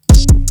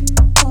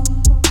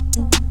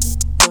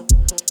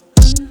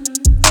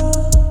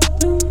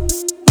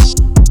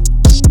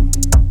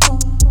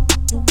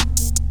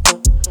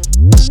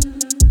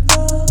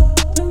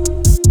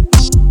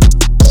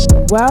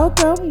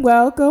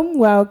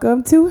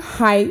Welcome to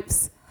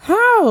Hype's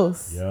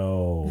House.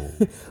 Yo.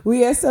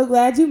 We are so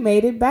glad you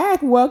made it back.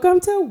 Welcome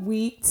to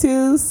week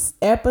 2,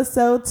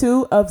 episode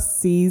 2 of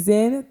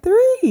season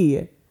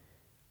 3.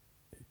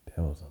 That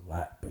was a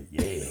lot, but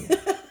yeah.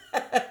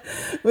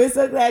 We're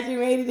so glad you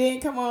made it in.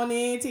 Come on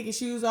in, take your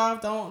shoes off.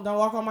 Don't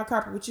walk on my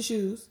carpet with your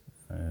shoes.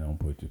 Man, don't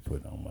put your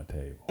foot on my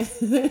table.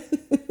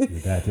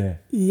 You got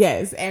that?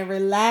 Yes, and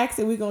relax,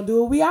 and we're going to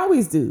do what we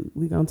always do.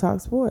 We're going to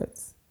talk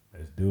sports.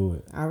 Let's do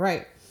it. All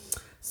right.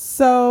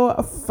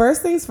 So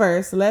first things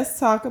first, let's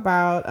talk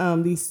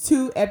about these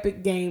 2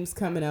 epic games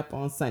coming up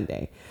on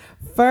Sunday.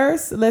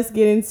 First, let's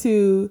get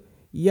into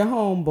your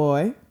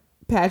homeboy,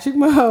 Patrick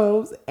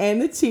Mahomes and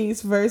the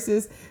Chiefs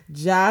versus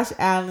Josh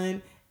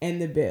Allen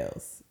and the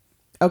Bills.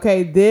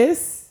 Okay,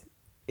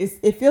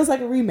 it feels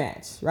like a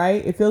rematch,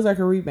 right? It feels like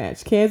a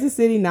rematch. Kansas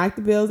City knocked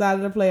the Bills out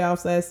of the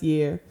playoffs last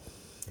year.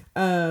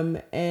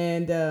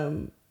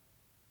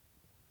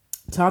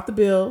 Taught the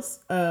Bills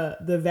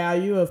the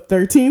value of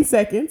 13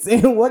 seconds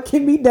and what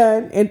can be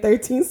done in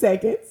 13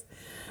 seconds.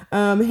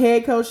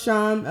 Head coach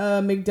Sean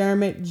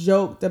McDermott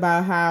joked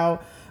about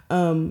how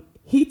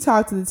he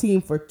talked to the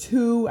team for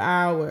 2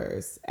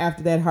 hours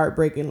after that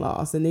heartbreaking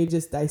loss, and they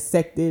just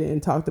dissected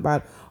and talked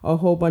about a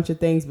whole bunch of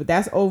things. But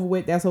that's over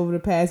with. That's over the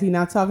past. He's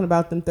not talking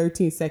about them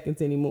 13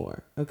 seconds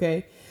anymore.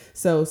 Okay,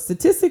 so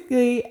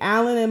statistically,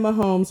 Allen and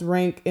Mahomes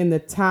rank in the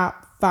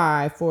top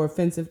 5 for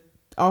offensive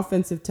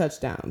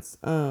touchdowns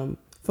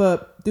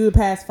through the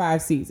past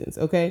 5 seasons.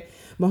 Okay,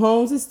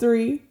 Mahomes is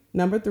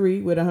number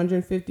 3 with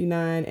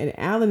 159, and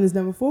Allen is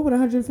number 4 with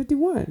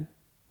 151.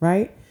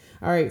 Right.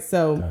 All right.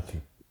 So Gotcha.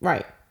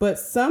 Right. But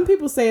some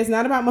people say it's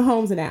not about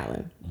Mahomes and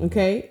Allen.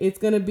 Okay, it's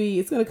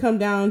gonna come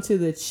down to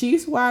the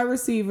Chiefs wide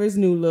receivers'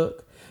 new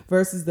look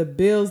versus the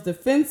Bills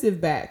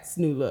defensive backs'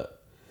 new look,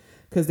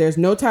 because there's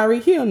no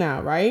Tyreek Hill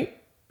now, right?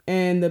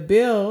 And the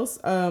Bills,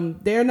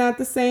 they're not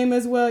the same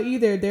as well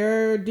either.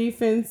 Their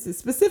defense,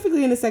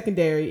 specifically in the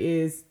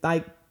secondary, is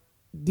like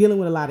dealing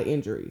with a lot of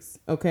injuries.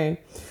 Okay.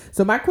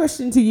 So my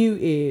question to you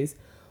is,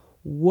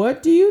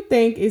 what do you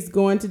think is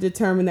going to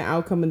determine the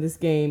outcome of this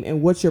game,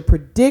 and what's your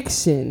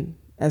prediction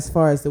as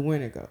far as the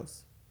winner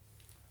goes?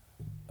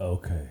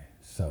 Okay,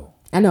 so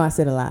I know I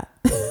said a lot.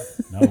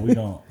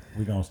 no,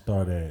 we gonna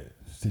start at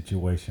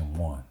situation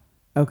 1.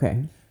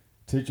 Okay.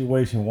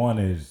 Situation 1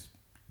 is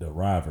the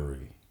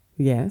rivalry.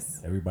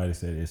 Yes. Everybody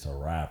said it's a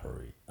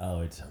rivalry. Oh,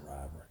 it's a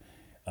rivalry.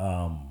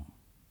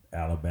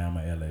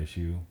 Alabama,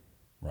 LSU,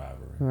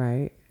 rivalry.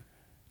 Right.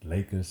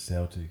 Lakers,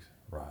 Celtics,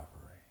 rivalry.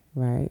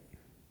 Right.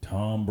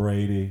 Tom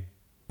Brady,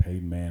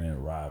 Peyton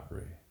Manning,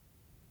 rivalry.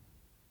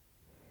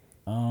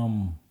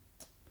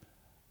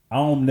 I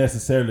don't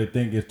necessarily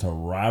think it's a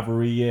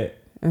rivalry yet.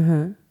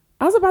 I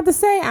was about to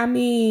say, I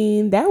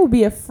mean, that would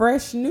be a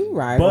fresh new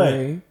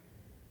rivalry.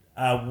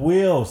 But I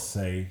will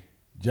say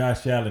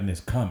Josh Allen is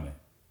coming.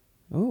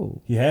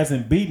 Oh. He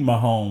hasn't beaten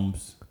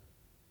Mahomes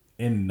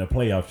in the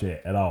playoffs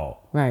yet at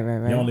all. Right.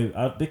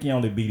 I think he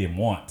only beat him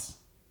once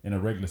in a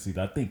regular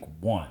season. I think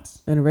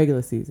once. In a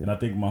regular season. And I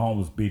think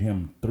Mahomes beat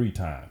him 3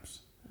 times.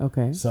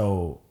 Okay.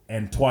 So,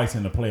 and twice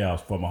in the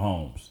playoffs for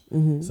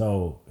Mahomes.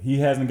 So he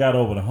hasn't got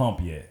over the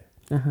hump yet.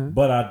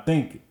 But I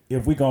think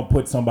if we're going to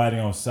put somebody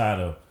on side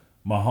of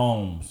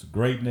Mahomes'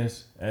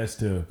 greatness as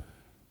to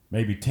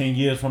maybe 10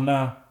 years from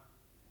now,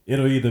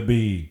 it'll either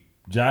be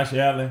Josh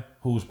Allen,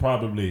 who's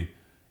probably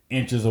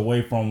inches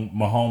away from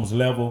Mahomes'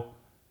 level,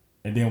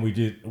 and then we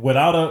just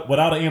without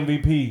an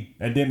MVP,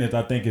 and then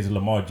I think it's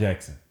Lamar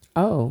Jackson.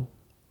 Oh,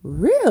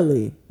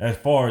 really? As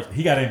far as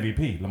he got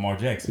MVP, Lamar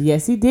Jackson.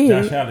 Yes, he did.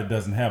 Josh Allen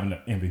doesn't have an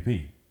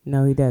MVP.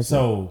 No, he doesn't.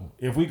 So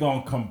if we're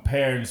gonna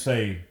compare and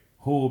say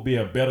who will be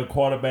a better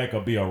quarterback or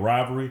be a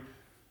rivalry,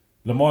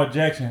 Lamar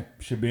Jackson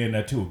should be in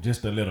there too,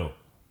 just a little,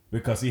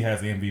 because he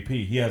has the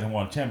MVP. He hasn't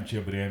won a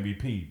championship with the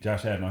MVP.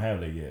 Josh Allen don't have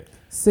that yet.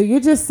 So you're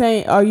just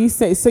saying,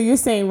 so you're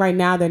saying right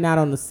now they're not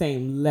on the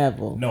same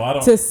level? No, I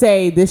don't. To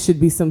say this should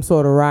be some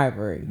sort of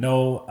rivalry?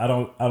 No, I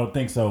don't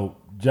think so.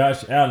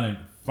 Josh Allen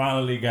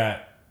finally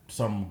got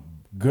some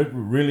good,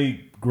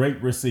 really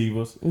great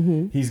receivers.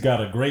 He's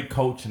got a great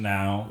coach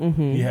now.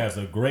 He has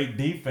a great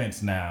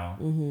defense now.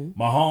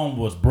 Mahomes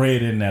was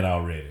bred in that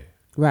already.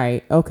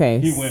 Right. Okay.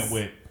 He went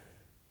with.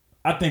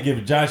 I think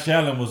if Josh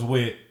Allen was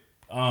with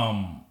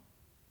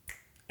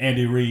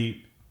Andy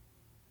Reid,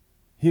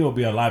 he'll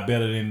be a lot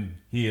better than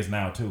he is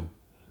now too.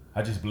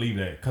 I just believe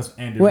that because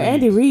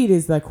Andy Reid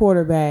is the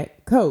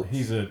quarterback coach.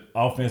 He's an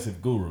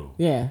offensive guru.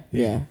 Yeah.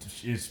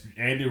 It's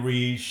Andy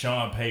Reid,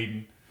 Sean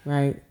Payton,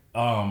 right.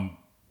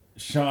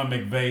 Sean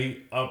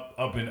McVay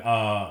up in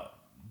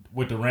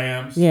with the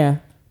Rams. Yeah.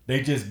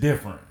 They just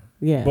different.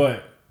 Yeah.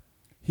 But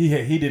he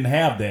didn't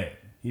have that.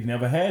 He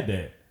never had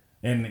that.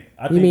 And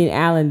I think mean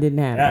Allen didn't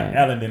have that?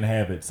 Allen didn't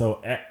have it.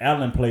 So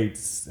Allen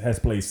has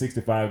played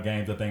 65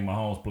 games. I think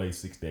Mahomes played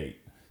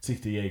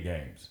 68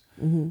 games.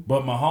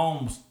 But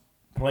Mahomes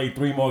played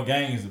 3 more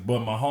games.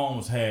 But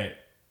Mahomes had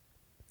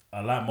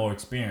a lot more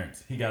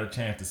experience. He got a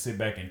chance to sit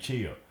back and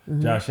chill.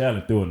 Josh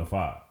Allen threw in the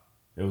fire.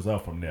 It was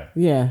up from there.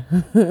 Yeah.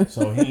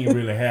 So he ain't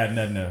really had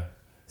nothing to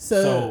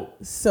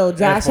So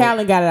Josh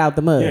Allen got it out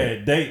the mud.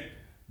 Yeah,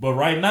 but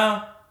right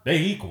now, they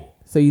equal.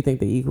 So you think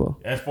they equal?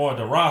 As far as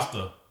the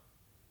roster,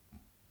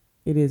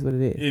 it is what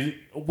it is.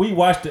 We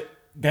watched the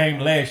game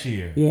last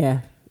year.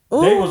 Yeah.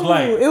 Ooh, they was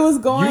like, it was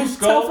going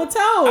toe for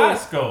toe. I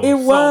scored. It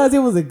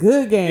was a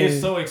good game.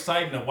 It's so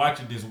exciting to watch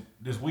it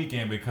this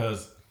weekend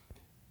because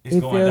it's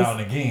going down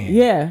again.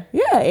 Yeah.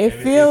 It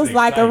feels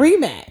like a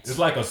rematch. It's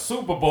like a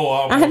Super Bowl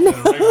almost in the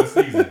regular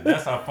season.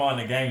 That's how fun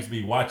the games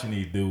be watching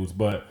these dudes.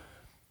 But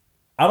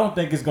I don't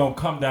think it's going to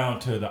come down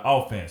to the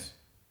offense.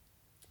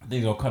 I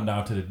think it's going to come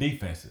down to the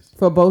defenses.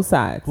 For both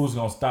sides. Who's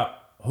going to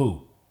stop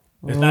who?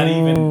 It's not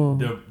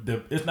even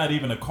it's not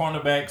even the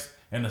cornerbacks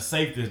and the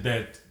safeties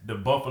that the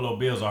Buffalo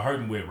Bills are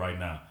hurting with right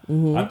now.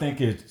 Mm-hmm. I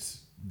think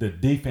it's the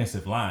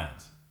defensive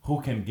lines.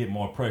 Who can get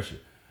more pressure?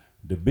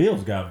 The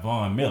Bills got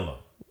Von Miller.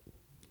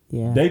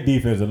 Yeah. They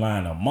defensive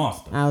line a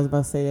monster. I was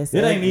about to say that.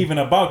 It ain't even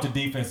about the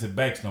defensive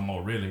backs no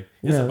more, really.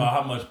 It's about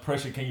how much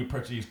pressure can you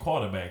pressure these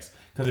quarterbacks.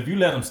 Because if you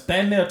let them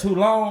stand there too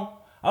long,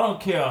 I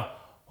don't care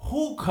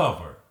who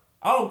cover.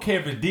 I don't care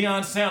if it's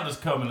Deion Sanders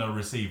covering a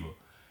receiver.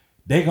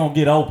 They going to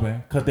get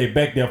open because they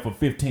back there for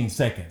 15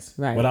 seconds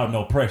without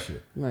no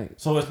pressure. Right.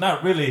 So it's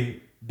not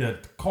really the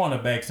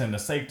cornerbacks and the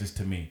safeties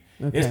to me.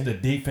 Okay. It's the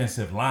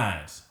defensive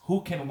lines.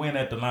 Who can win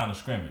at the line of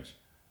scrimmage?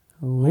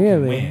 Really? Who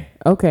can win?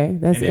 Okay,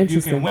 that's interesting.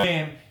 If you can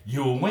win,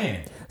 you'll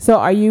win. So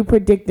are you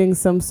predicting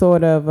some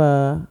sort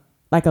of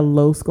like a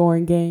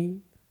low-scoring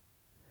game?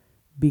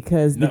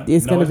 Because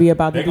it's going to be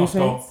about the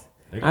defense?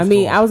 I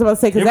mean, I was about to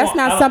say, because that's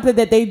not something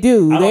that they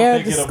do.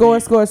 They're just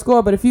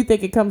score. But if you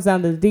think it comes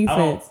down to the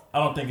defense.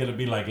 I don't think it'll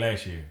be like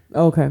last year.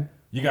 Okay.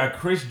 You got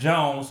Chris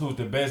Jones, who's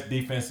the best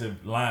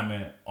defensive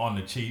lineman on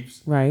the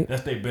Chiefs. Right.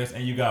 That's their best.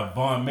 And you got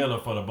Von Miller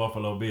for the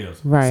Buffalo Bills.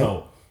 Right.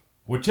 So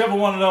whichever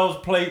one of those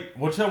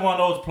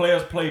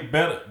players play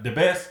better, the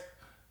best,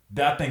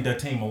 I think that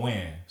team will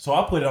win. So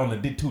I put it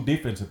on the two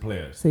defensive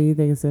players. So you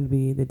think it's going to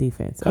be the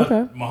defense?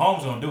 Okay.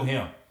 Mahomes going to do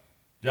him.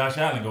 Josh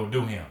Allen going to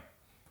do him.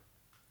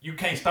 You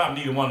can't stop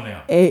neither one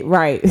of them.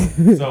 Right.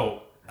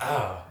 So,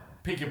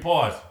 pick your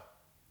poison.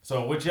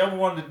 So, whichever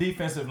one of the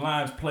defensive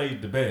lines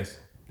plays the best,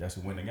 that's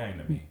who win the game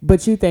to me.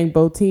 But you think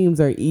both teams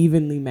are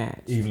evenly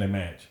matched? Evenly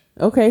matched.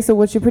 Okay, so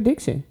what's your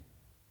prediction?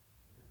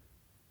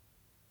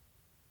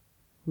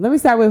 Let me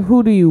start with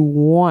who do you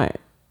want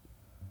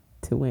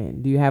to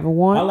win? Do you have a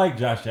want? I like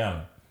Josh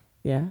Allen.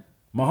 Yeah.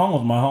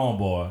 Mahomes my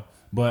homeboy,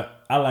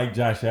 but I like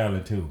Josh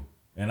Allen too.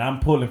 And I'm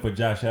pulling for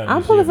Josh Allen.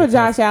 I'm pulling for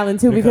Josh Allen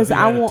too because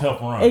I want a tough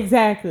run.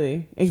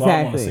 Exactly. So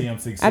I want to see him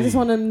succeed. I just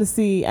want him to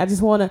see. I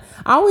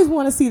always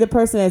want to see the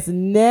person that's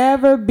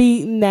never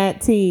beaten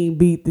that team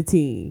beat the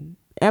team.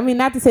 I mean,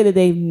 not to say that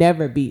they've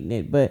never beaten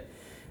it, but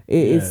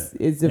it's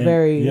a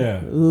very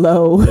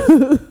low.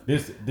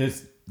 This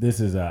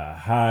is a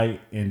high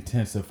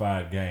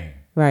intensified game.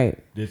 Right.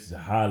 This is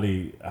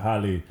highly.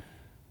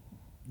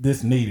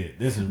 This needed.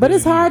 This is. But really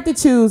it's hard to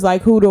choose.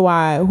 Like, who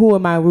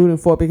am I rooting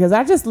for? Because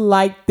I just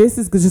like this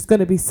is just going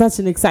to be such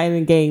an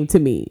exciting game to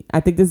me. I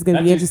think this is going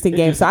to be an interesting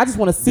game. So I just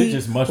want to see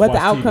what the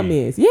outcome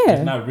is. Yeah,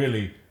 it's not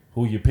really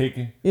who you're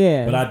picking.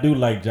 Yeah, but I do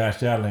like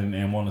Josh Allen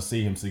and want to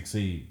see him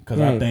succeed because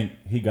I think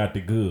he got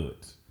the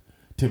goods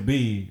to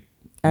be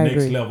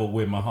next level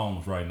with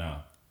Mahomes right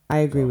now. I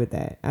agree with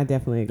that. I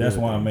definitely agree. That's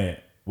where I'm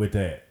at with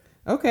that.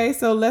 Okay,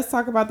 so let's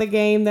talk about the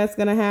game that's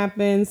going to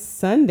happen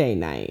Sunday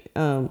night.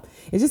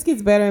 It just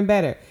gets better and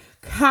better.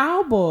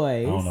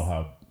 Cowboys. I don't know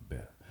how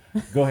better.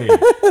 Go ahead.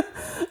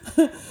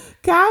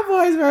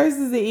 Cowboys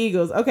versus the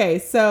Eagles. Okay,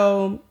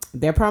 so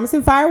they're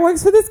promising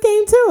fireworks for this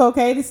game too.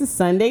 Okay, this is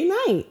Sunday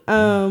night.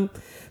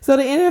 So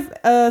the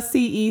NFC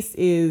East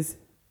is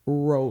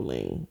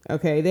rolling.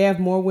 Okay, they have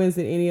more wins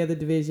than any other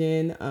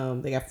division.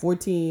 They got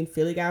 14.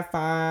 Philly got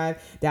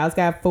 5. Dallas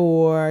got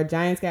 4.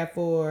 Giants got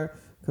 4.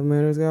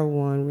 Commanders got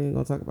 1. We ain't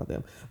gonna talk about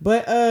them.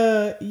 But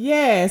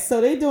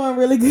so they doing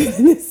really good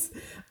in this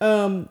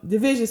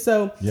division.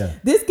 So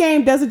this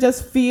game doesn't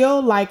just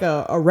feel like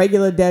a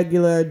regular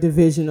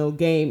divisional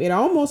game. It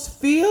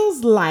almost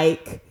feels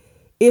like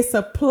it's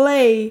a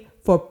play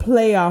for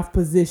playoff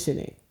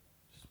positioning.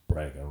 It's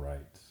bragging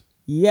rights.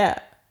 Yeah.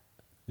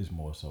 It's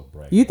more so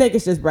bragging. You think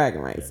it's just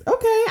bragging rights? Yeah.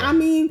 Okay. I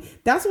mean,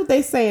 that's what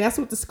they saying. That's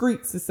what the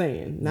streets are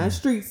saying. Not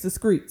streets, the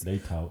streets. They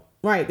talk.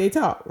 Right. They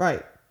talk.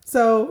 Right.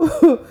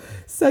 So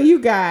you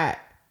got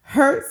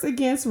Hurts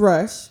against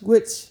Rush,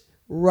 which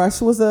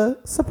Rush was a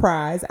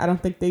surprise. I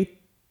don't think they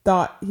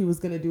thought he was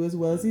going to do as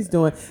well as he's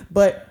doing.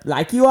 But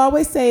like you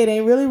always say, it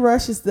ain't really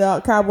Rush. It's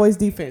the Cowboys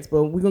defense.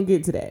 But we're going to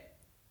get to that.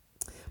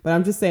 But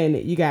I'm just saying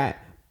that you got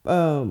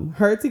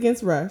Hurts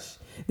against Rush.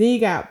 Then you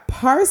got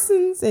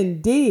Parsons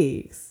and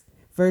Diggs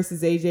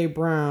versus A.J.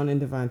 Brown and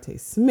Devontae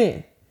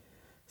Smith.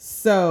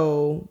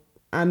 So,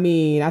 I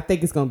mean, I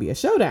think it's going to be a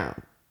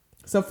showdown.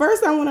 So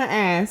first I want to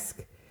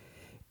ask,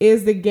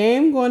 is the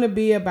game going to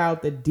be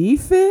about the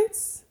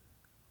defense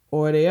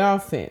or the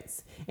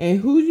offense? And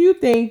who do you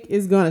think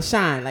is going to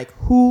shine? Like,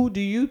 who do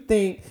you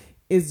think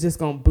is just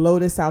going to blow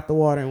this out the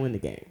water and win the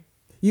game?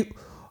 And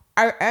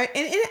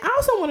I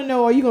also want to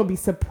know, are you going to be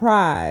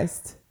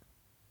surprised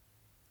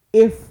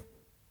if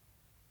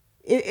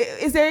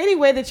Is there any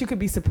way that you could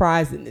be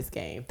surprised in this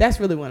game? That's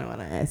really what I want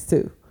to ask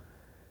too.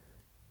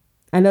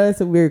 I know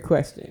that's a weird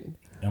question.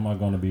 Am I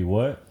going to be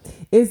what?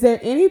 Is there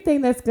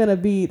anything that's going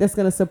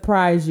to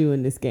surprise you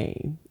in this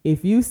game?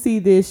 If you see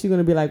this, you're going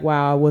to be like,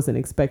 wow, I wasn't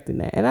expecting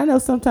that. And I know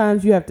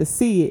sometimes you have to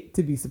see it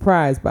to be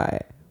surprised by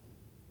it.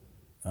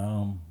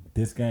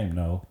 This game,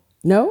 no.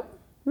 No?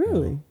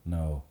 Really?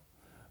 No.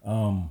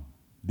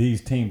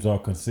 These teams are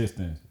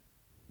consistent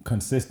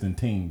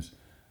teams.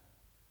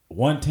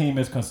 One team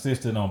is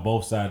consistent on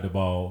both sides of the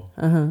ball.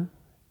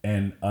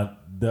 And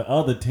the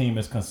other team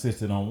is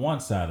consistent on one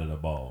side of the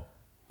ball.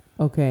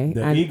 Okay.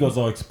 The Eagles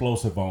are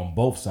explosive on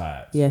both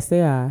sides. Yes,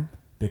 they are.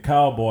 The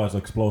Cowboys are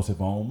explosive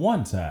on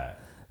one side.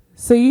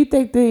 So you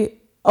think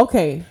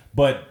okay.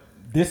 But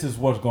this is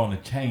what's going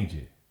to change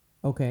it.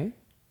 Okay.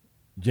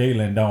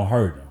 Jalen don't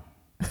hurt him.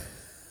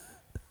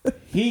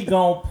 He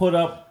going to put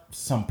up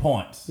some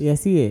points.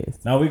 Yes, he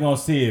is. Now we're going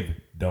to see if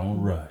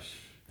don't rush.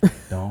 We're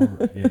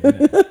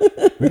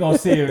going to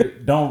see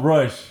if don't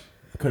rush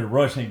could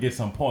rush and get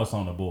some points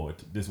on the board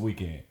this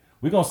weekend.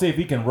 We're going to see if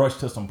he can rush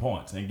to some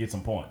points and get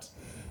some points.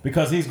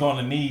 Because he's going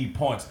to need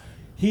points.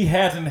 He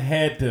hasn't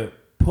had to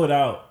put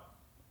out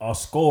a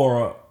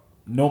score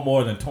no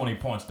more than 20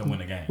 points to win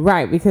the game.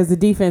 Right, because the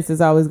defense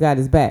has always got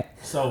his back.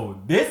 So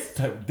this.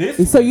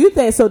 So you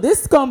think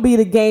this is going to be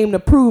the game to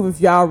prove if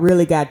y'all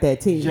really got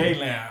that team?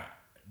 Jalen,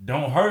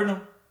 don't hurt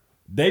him.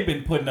 They've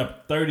been putting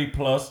up 30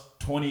 plus,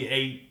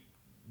 28.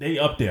 They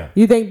up there.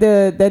 You think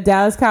the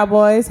Dallas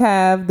Cowboys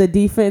have the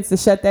defense to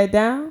shut that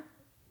down?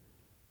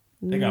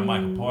 They got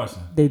Michael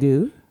Parsons. They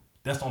do.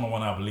 That's the only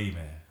one I believe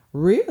in.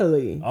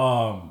 Really?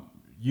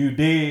 You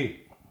dig?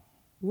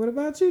 What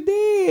about you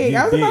dig?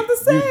 I was about to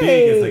say. You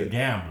dig is a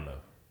gambler.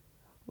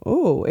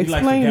 Oh,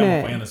 explain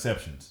that. He likes to gamble for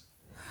interceptions.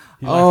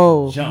 He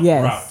likes to jump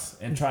routes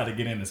and try to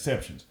get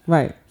interceptions.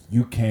 Right.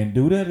 You can't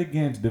do that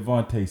against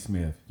Devontae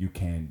Smith. You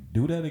can't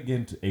do that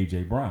against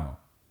A.J. Brown.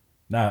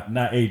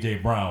 Not A.J.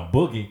 Brown,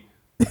 Boogie.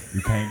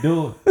 You can't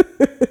do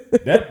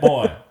it. That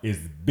boy is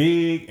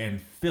big and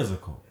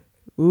physical.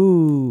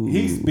 Ooh.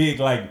 He's big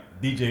like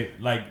DJ,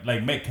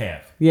 like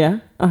Metcalf. Yeah.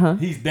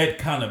 He's that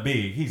kind of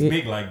big. He's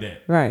big like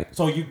that. Right.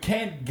 So you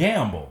can't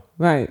gamble.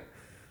 Right.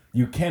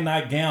 You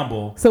cannot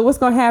gamble. So what's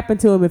going to happen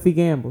to him if he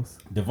gambles?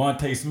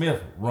 Devontae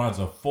Smith runs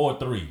a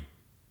 4.3.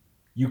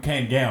 You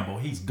can't gamble.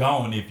 He's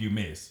gone if you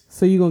miss.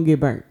 So you're going to get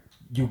burnt.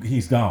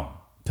 He's gone.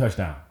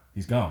 Touchdown.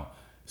 He's gone.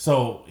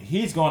 So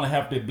he's going to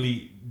have to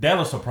bleed.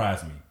 That'll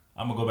surprise me.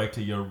 I'm going to go back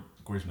to your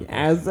original question.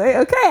 I say,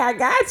 okay, I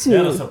got you.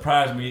 That'll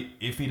surprise me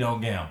if he don't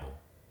gamble.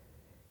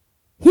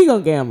 He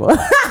going to gamble. He's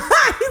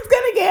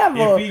going to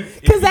gamble.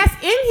 Because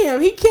that's in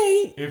him. He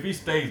can't. If he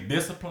stays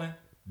disciplined,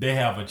 they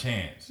have a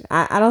chance.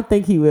 I don't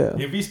think he will.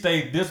 If he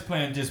stays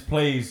disciplined and just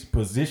plays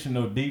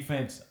positional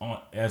defense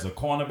as a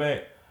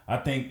cornerback, I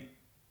think,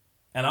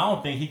 and I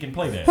don't think he can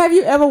play that. Have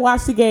you ever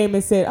watched the game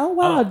and said, "Oh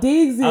wow,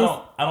 Diggs is"?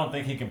 I don't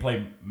think he can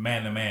play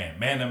man to man.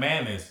 Man to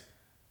man is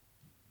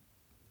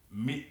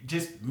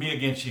just me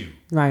against you.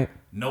 Right.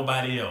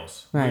 Nobody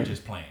else. Right. We're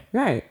just playing.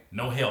 Right.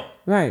 No help.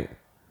 Right.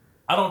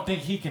 I don't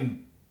think he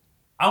can.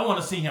 I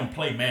want to see him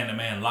play man to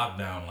man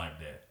lockdown like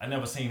that. I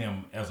never seen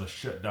him as a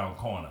shutdown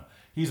corner.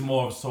 He's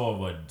more of sort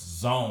of a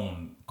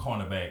zone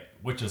cornerback,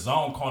 which a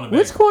zone cornerback.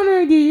 Which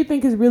corner do you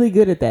think is really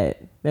good at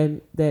that?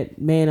 That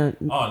man on.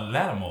 Oh,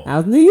 Lattimore.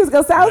 I knew you was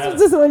gonna say. I was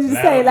just wanted you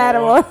to say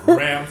Lattimore.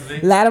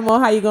 Ramsey. Lattimore,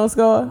 how you gonna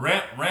score?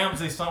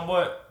 Ramsey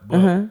somewhat, but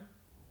I don't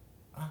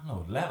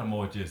know.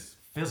 Lattimore just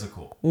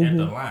physical at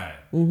the line,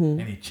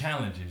 and he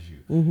challenges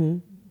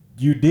you.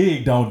 You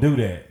dig don't do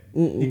that.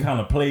 He kind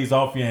of plays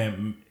off you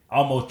and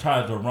almost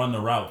tries to run the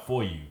route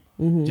for you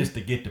just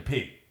to get the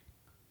pick.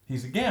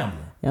 He's a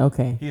gambler.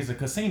 Okay. He's a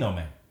casino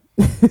man.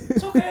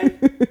 It's okay.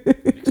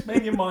 You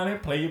spend your money,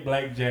 play your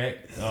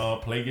blackjack,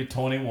 play your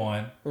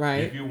 21. Right.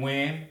 If you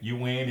win, you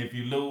win. If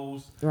you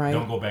lose, right.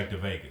 Don't go back to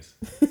Vegas.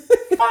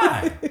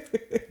 Fine.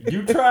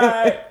 You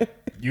tried.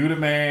 You the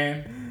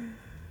man.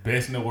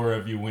 Best in the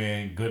world if you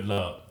win. Good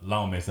luck.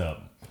 Long mess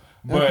up.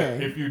 But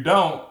if you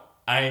don't,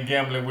 I ain't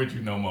gambling with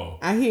you no more.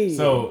 I hear you.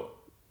 So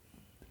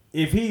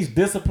if he's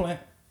disciplined,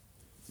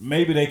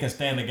 maybe they can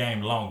stand the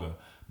game longer.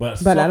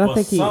 But I don't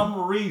think for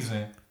some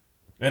reason,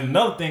 and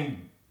another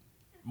thing,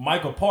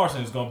 Michael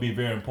Parsons is going to be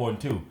very important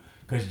too,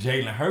 because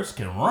Jalen Hurts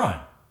can run.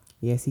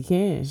 Yes, he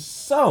can.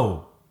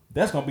 So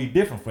that's going to be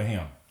different for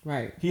him.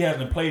 Right. He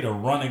hasn't played a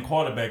running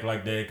quarterback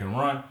like that. He can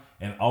run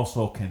and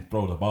also can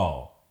throw the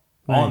ball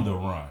on the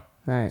run.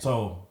 Right.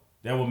 So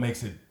that what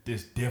makes it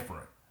this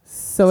different.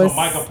 So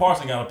Michael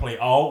Parsons got to play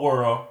all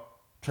world.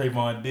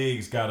 Trayvon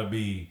Diggs got to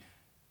be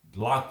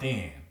locked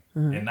in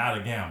and not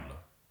a gambler.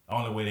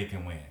 Only way they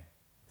can win.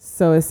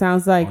 So it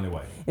sounds like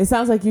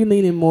you're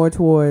leaning more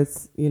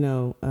towards,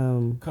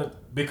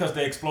 because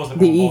they're explosive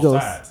the on Eagles.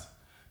 both sides.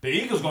 The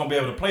Eagles gonna be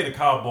able to play the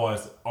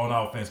Cowboys on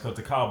offense because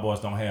the Cowboys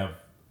don't have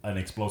an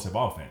explosive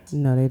offense.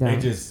 No, they don't.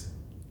 They just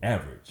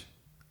average.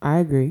 I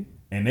agree.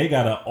 And they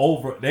got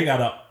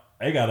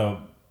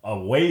a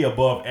way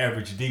above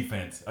average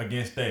defense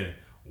against that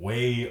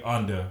way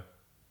under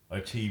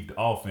achieved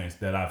offense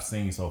that I've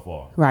seen so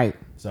far. Right.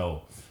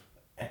 So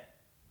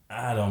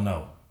I don't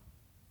know.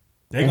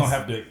 They're going to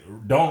have to,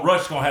 Don't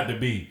Rush going to have to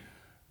be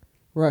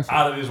Rushing.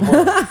 out of this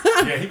world.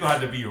 Yeah, he's going to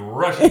have to be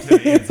rushing to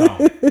the end zone.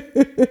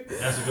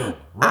 That's a good one.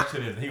 Rush to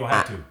the end. He's going to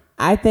have to.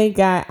 I think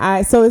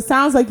so it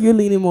sounds like you're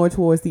leaning more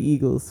towards the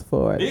Eagles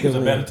for the Eagles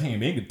are a better team.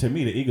 To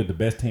me, the Eagles are the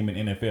best team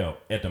in NFL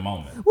at the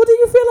moment. Well, do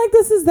you feel like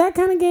this is that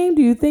kind of game?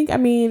 Do you think,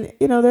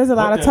 there's a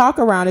lot of talk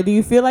around it. Do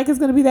you feel like it's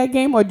going to be that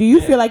game, or do you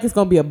feel like it's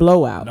going to be a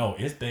blowout? No,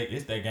 it's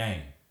that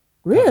game.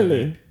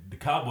 Really? The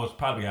Cowboys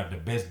probably have the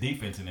best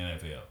defense in the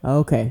NFL.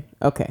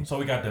 Okay. So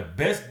we got the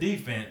best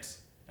defense,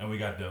 and we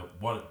got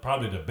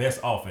probably the best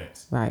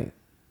offense. Right.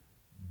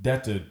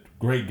 That's a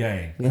great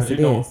game. Yes, it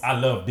is. I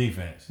love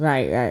defense.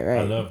 Right.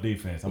 I love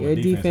defense. You're a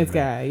defense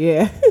guy,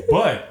 yeah.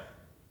 But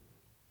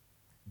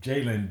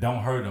Jalen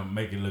don't hurt him,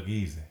 make it look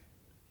easy,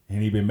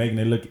 and he been making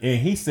it look. And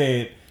he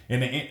said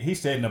in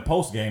the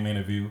post game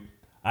interview,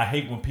 I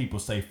hate when people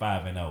say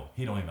 5-0.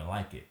 He don't even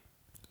like it.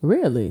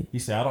 Really? He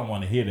said, I don't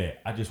want to hear that.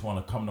 I just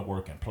want to come to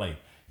work and play.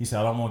 He said,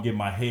 I don't want to get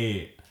my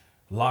head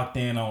locked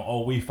in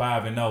on we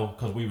 5-0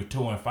 because we were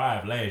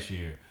 2-5 last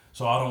year.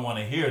 So I don't want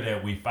to hear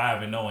that we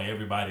 5-0 and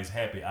everybody's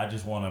happy. I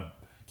just want to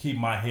keep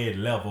my head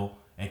level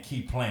and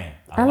keep playing.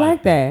 I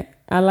like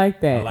that. I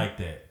like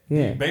that.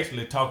 Yeah. He's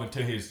basically talking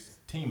to his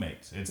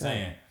teammates and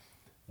saying,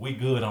 we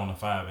good on the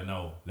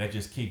 5-0. Let's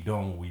just keep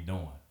doing what we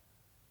doing.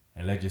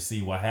 And let's just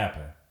see what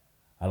happens.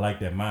 I like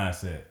that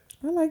mindset.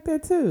 I like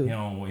that too. He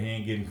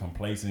ain't getting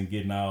complacent,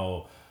 getting he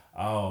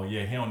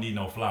don't need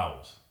no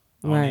flowers.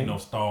 I don't need no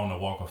star on the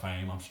Walk of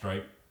Fame. I'm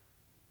straight.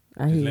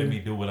 Just let me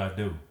do what I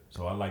do.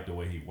 So I like the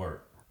way he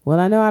worked. Well,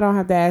 I know I don't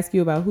have to ask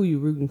you about who you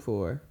rooting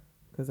for,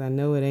 because I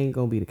know it ain't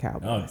going to be the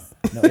Cowboys.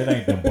 No, it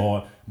ain't them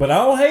boys. But I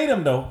don't hate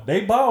them, though.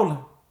 They balling.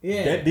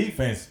 Yeah. That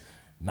defense,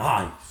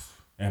 nice.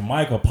 And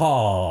Michael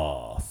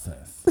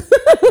Parsons.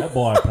 That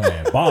boy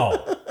playing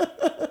ball.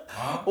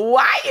 Huh?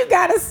 Why you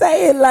got to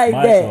say it like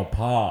Michael that?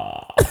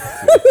 Parsons.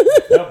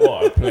 That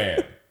boy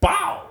playing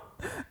ball.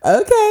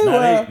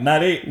 Okay, Now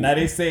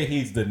they say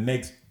he's the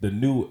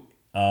new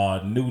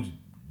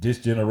this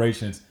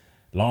generation's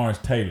Lawrence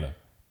Taylor.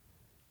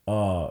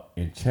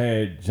 In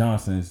Chad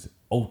Johnson's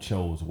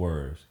Ocho's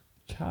words,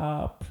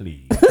 child,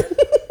 please.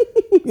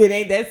 It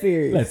ain't that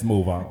serious. Let's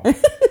move on.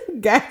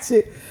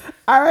 Gotcha.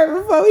 All right,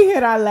 before we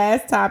hit our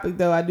last topic,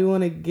 though, I do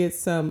want to get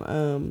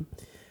some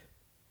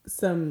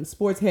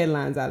sports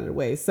headlines out of the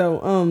way.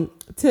 So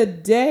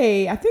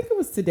today, I think it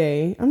was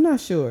today, I'm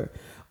not sure,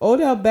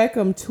 Odell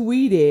Beckham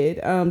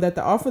tweeted that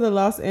the offer the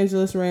Los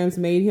Angeles Rams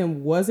made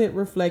him wasn't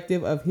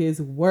reflective of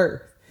his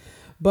worth.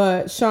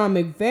 But Sean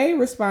McVay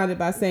responded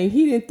by saying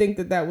he didn't think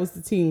that was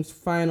the team's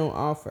final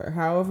offer.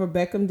 However,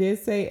 Beckham did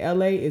say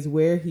LA is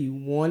where he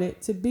wanted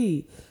to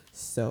be.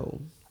 So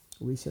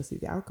we shall see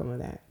the outcome of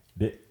that.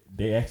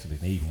 They actually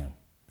need him.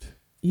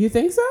 You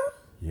think so?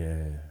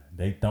 Yeah.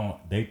 They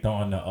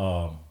throwing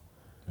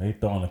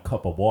a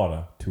cup of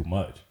water too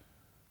much.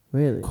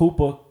 Really?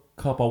 Cooper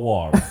cup of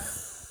water.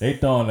 They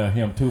throwing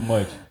him too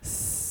much.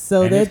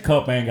 So this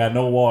cup ain't got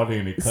no water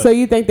in it. So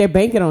you think they're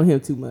banking on him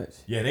too much?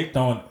 Yeah, they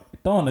throwing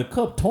the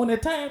cup 20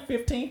 times,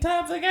 15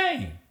 times a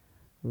game.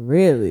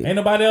 Really? Ain't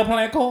nobody else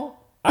playing court?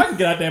 I can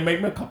get out there and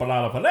make me a couple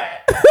dollars for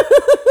that.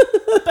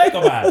 Think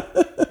about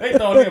it. They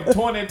throwing him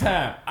 20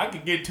 times. I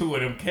could get 2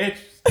 of them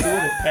catches, 2 of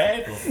them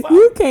passes or something.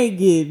 You can't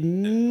get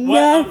nothing.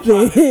 What I'm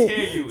trying to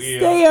tell you is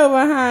stay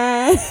over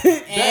behind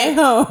at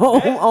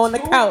home on the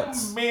couch.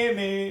 Too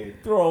many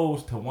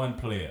throws to one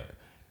player.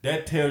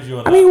 That tells you a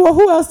lot. I mean, well,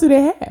 who else do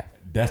they have?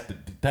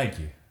 Thank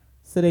you.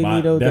 So they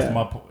need Odell. That's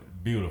my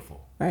point.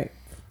 Beautiful. Right.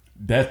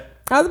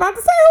 I was about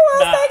to say,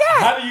 who else they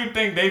got? How do you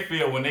think they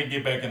feel when they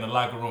get back in the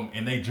locker room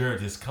and they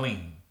jerseys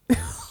clean?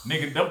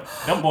 Nigga,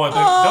 them boys ain't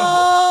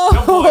got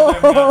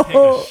to take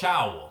a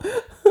shower.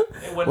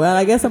 Well,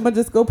 I guess I'm going to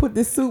just go put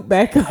this suit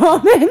back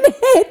on and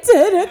head to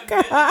the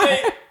car.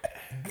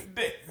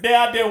 They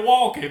out there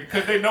walking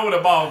because they know where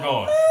the ball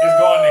going. It's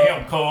going to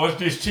him, cuz.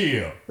 Just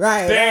chill.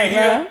 Right. Stay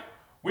here.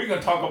 We're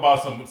going to talk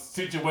about some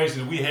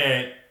situations we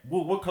had.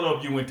 What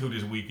club you went to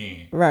this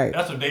weekend? Right.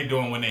 That's what they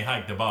doing when they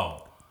hike the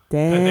ball.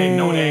 Damn. Because they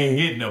know they ain't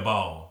getting the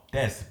ball.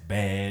 That's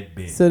bad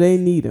business. So they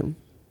need him.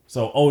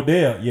 So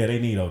Odell, yeah, they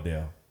need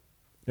Odell.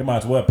 They might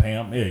as well pay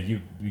him. Yeah, you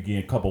getting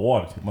a cup of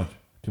water too much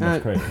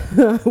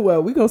credit.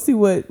 Well, we're going to see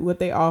what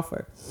they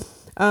offer.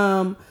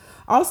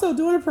 Also,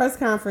 during a press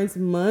conference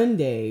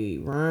Monday,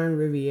 Ron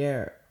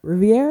Rivera,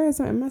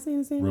 am I saying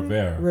the same name?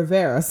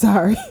 Rivera,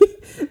 sorry.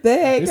 The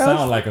head coach. It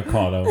sounds like a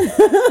call, though.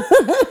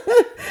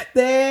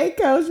 The head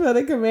coach for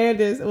the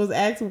Commanders was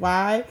asked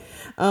why,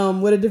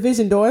 with a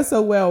division doing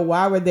so well,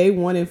 why were they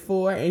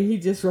 1-4? And he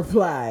just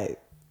replied,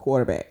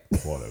 quarterback.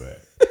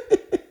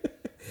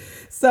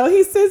 So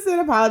he since then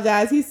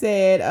apologized. He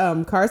said,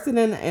 Carson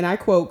and I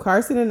quote,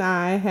 Carson and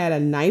I had a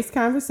nice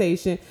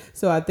conversation,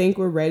 so I think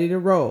we're ready to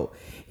roll.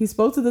 He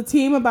spoke to the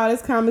team about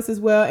his comments as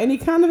well, and he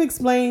kind of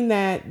explained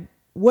that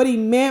what he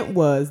meant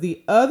was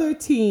the other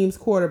team's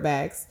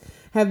quarterbacks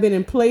have been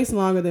in place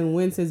longer than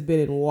Wentz has been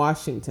in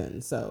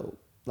Washington. So,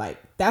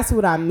 that's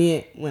what I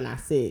meant when I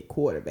said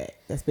quarterback.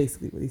 That's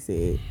basically what he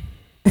said.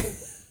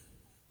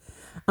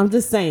 I'm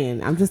just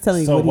saying. I'm just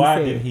telling you So what he said.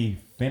 why did he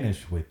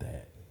finish with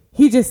that?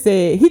 He just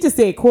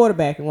said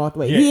quarterback and walked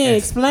away. Yeah, he didn't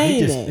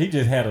explain it. He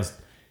just had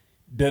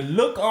the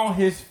look on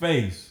his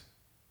face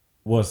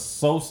was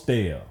so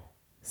stale.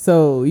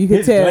 So you could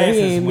his tell glasses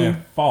he ain't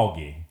went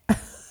foggy.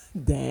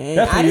 Dang,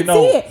 That's I when didn't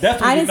see it.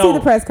 That's when I didn't see the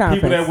press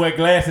conference. People that wear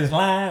glasses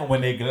lying when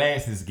their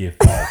glasses get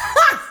foggy.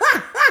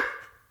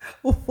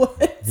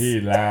 What? He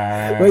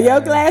lied. Were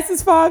your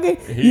glasses foggy?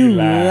 He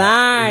lied.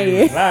 lying.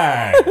 He was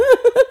lying.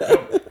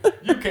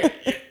 You can't.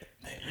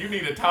 You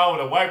need a towel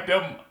to wipe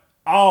them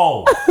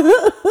off.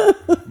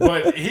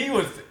 But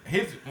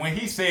when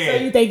he said.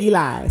 So you think he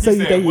lied? He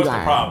said, "What's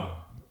the problem?"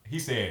 He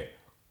said,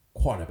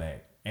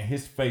 "Quarterback," and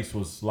his face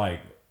was like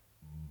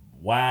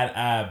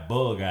wide-eyed,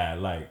 bug-eyed,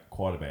 like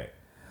quarterback.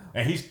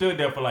 And he stood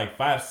there for like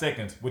 5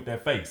 seconds with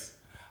that face.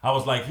 I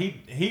was like,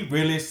 he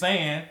really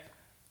saying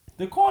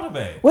the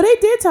quarterback. Well, they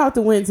did talk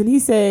to Wentz, and he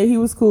said he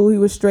was cool. He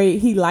was straight.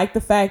 He liked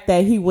the fact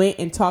that he went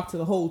and talked to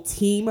the whole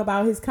team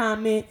about his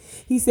comment.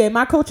 He said,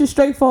 my coach is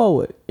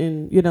straightforward.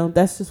 And,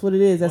 that's just what it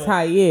is. That's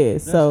how he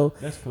is.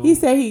 That's cool. He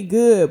said he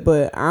good,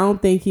 but I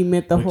don't think he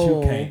meant the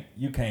whole.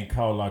 You can't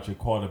call out your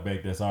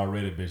quarterback that's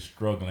already been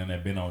struggling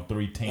and been on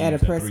 3 teams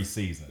and 3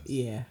 seasons.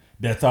 Yeah.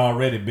 That's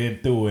already been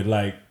through it.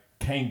 Like,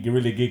 can't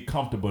really get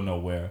comfortable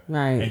nowhere.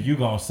 Right. And you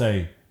going to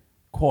say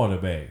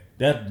quarterback.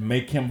 That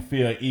make him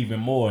feel even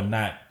more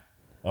not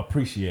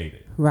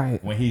appreciated.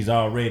 Right. When he's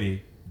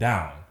already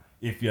down.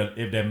 If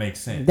that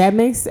makes sense. That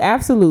makes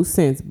absolute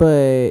sense.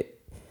 But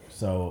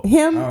so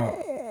him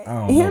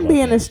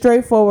being a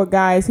straightforward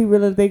guy, is he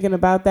really thinking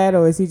about that,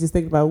 or is he just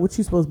thinking about what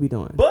you supposed to be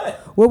doing? But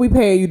what we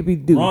paying you to be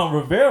doing? Ron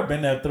Rivera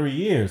been there 3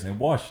 years in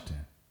Washington.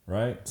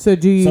 Right. So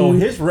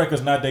his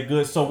record's not that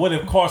good. So what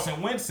if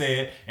Carson Wentz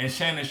said, and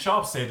Shannon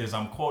Sharp said this?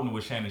 I'm quoting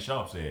what Shannon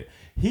Sharp said.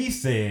 He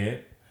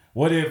said,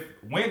 "What if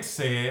Wentz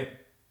said,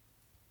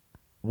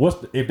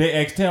 if they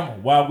asked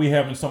him why we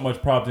having so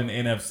much problems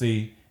in the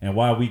NFC and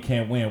why we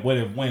can't win? What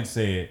if Wentz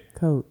said,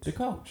 the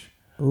coach?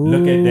 Ooh.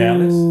 Look at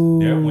Dallas,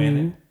 they're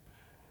winning.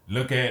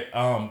 Look at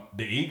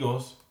the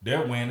Eagles,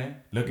 they're winning.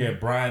 Look at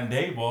Brian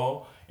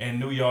Daboll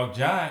and New York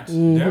Giants,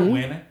 they're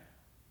winning."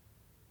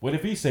 What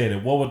if he said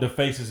it? What would the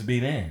faces be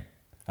then?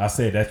 I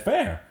said, that's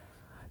fair.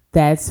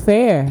 That's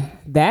fair.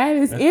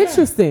 That's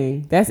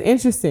interesting. Fair. That's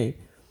interesting.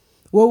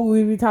 What would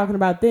we be talking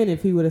about then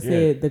if he would have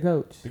said the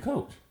coach? The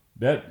coach.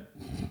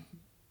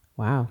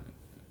 Wow.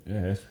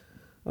 Yeah.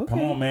 Okay.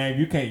 Come on, man.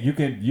 You can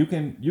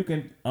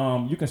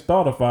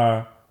start a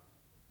fire,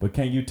 but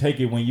can you take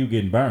it when you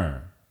getting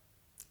burned?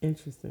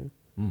 Interesting.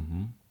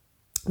 Mm-hmm.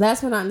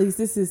 Last but not least,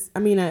 this is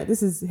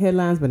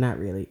headlines, but not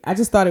really. I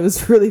just thought it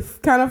was really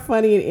kind of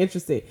funny and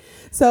interesting.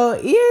 So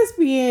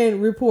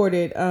ESPN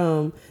reported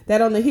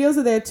that on the heels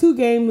of their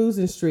 2-game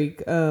losing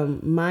streak,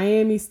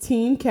 Miami's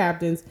team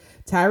captains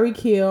Tyreek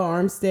Hill,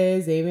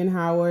 Armstead, Xavier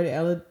Howard,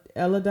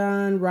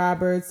 Eladon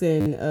Roberts,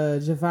 and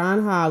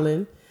Javon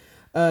Holland,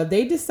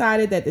 they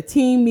decided that the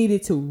team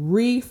needed to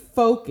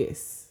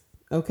refocus,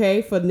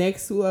 for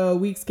next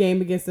week's game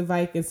against the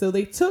Vikings. So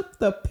they took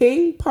the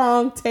ping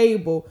pong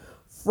table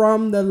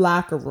from the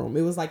locker room.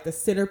 It was like the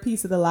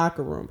centerpiece of the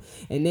locker room.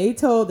 And they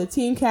told the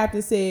team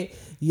captain, said,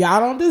 y'all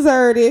don't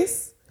deserve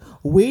this.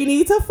 We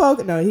need to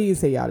focus. No, he didn't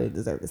say y'all didn't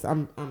deserve this.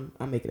 I'm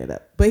making it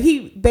up. But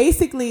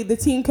the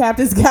team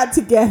captains got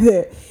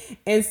together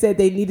and said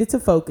they needed to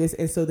focus.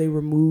 And so they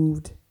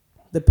removed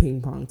the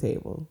ping pong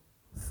table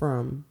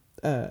from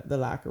the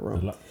locker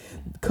room.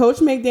 Coach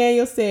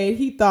McDaniel said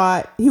he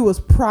thought he was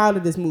proud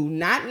of this move.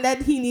 Not that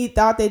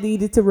thought they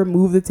needed to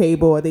remove the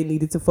table or they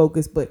needed to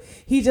focus, but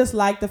he just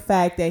liked the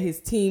fact that his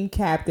team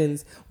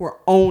captains were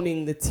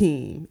owning the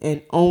team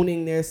and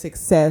owning their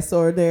success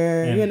or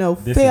their,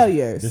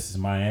 failures. This is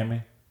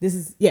Miami?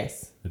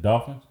 Yes. The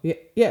Dolphins?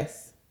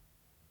 Yes.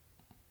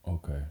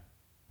 Okay.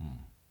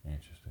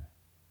 Interesting.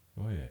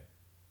 Go ahead.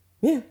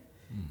 Yeah.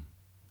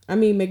 I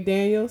mean,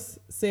 McDaniels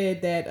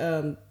said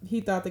that he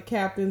thought the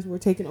captains were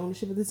taking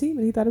ownership of the team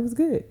and he thought it was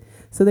good.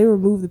 So they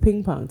removed the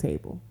ping pong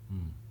table.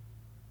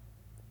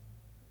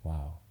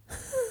 Wow.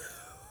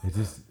 Is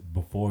this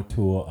before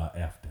tour or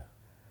after?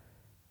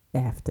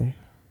 After.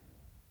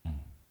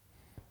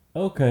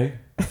 Okay.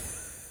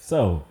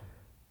 So,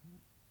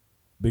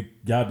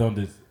 y'all don't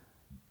just...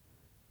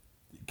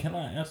 Can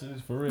I answer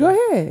this for real? Go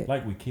ahead.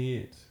 Like with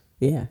kids?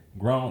 Yeah.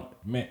 Grown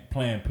men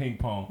playing ping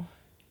pong.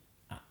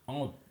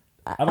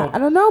 I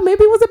don't know.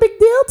 Maybe it was a big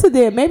deal to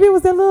them. Maybe it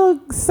was a little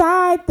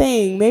side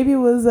thing. Maybe it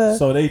was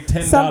so they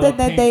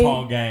 $10 ping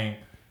pong game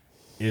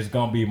is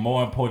gonna be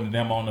more important to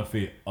them on the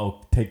field.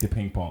 Oh, take the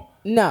ping pong.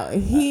 No, I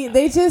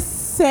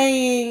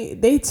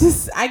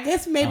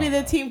guess maybe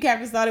the team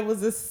captains thought it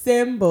was a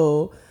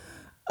symbol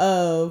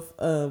of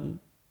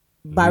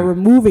by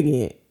removing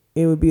it,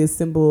 it would be a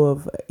symbol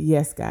of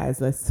yes, guys,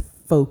 let's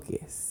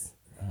focus.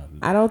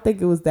 I don't think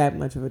it was that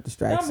much of a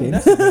distraction.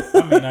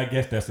 I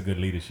guess that's a good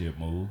leadership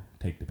move.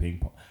 Take the ping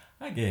pong.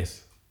 I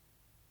guess.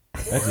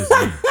 That's just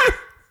me.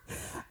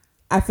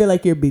 I feel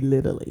like you're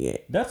belittling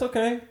it. That's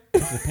okay.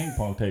 It's a ping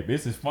pong tape.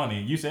 This is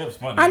funny. You said it was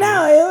funny. I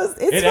know.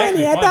 It's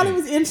funny. I thought it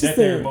was interesting. That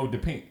they removed the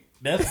ping.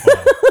 That's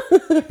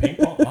funny. Ping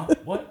pong? Huh?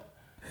 What?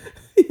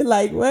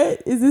 Like,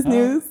 what is this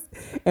news?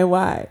 And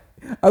why?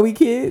 Are we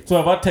kids? So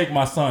if I take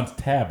my son's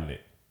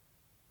tablet.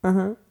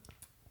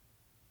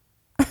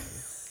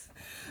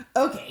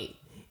 Okay.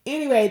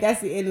 Anyway,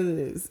 that's the end of the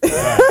news.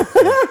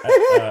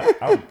 I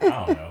don't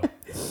know.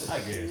 I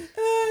guess.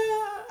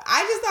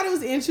 I just thought it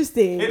was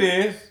interesting. It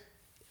is.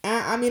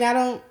 I mean, I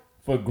don't.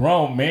 For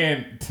grown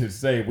men to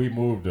say we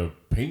moved the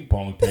ping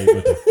pong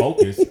table to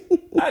focus,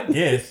 I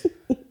guess.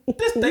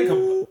 Just think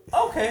of,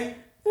 okay.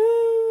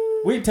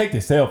 We can take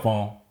the cell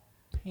phone.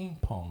 Ping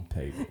pong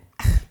table.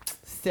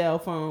 Cell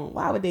phone.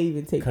 Why would they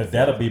even take? Because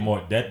that'll be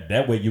more,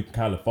 that way you can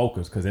kind of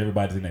focus because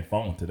everybody's in their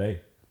phone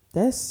today.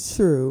 That's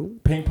true.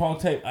 Ping pong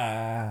table.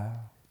 I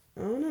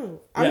don't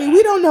know. I mean,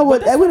 we don't know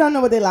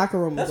what their locker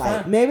room is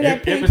like. Fine. Maybe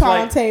that ping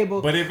pong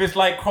table. But if it's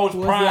like Coach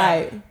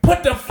Prime,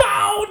 put the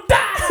phone down.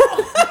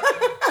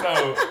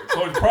 So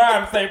Coach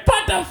Prime say,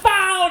 put the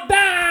phone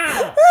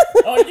down.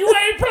 Oh, you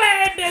ain't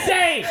playing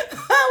today.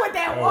 With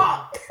that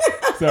walk.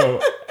 So,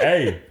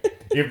 hey,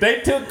 if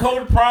they took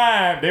Coach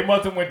Prime, they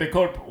must have went to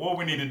Coach. What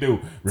we need to do?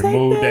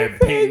 Remove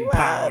that ping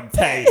pong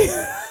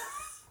table.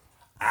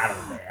 Out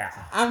of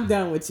there. I'm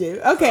done with you.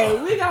 Okay,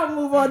 we're gonna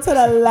move on to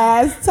the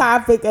last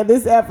topic of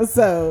this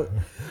episode.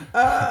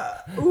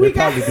 They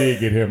probably did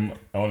get him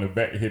on the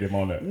back, hit him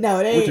on the. No,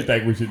 they. What you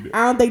think we should do?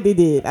 I don't think they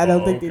did. I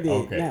don't think they did.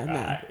 Okay. No,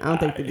 Right. I don't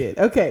think they did.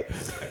 Okay.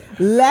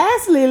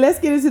 Lastly, let's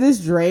get into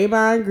this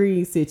Draymond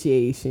Green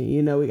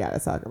situation. We gotta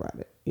talk about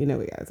it.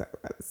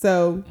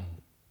 So,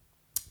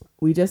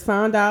 we just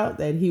found out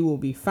that he will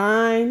be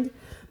fined,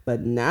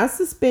 but not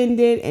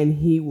suspended, and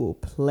he will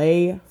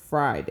play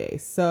Friday.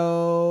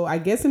 So I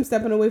guess him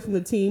stepping away from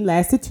the team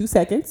lasted 2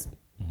 seconds.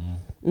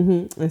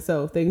 And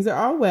so things are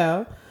all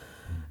well.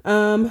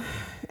 And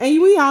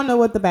we all know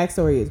what the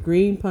backstory is.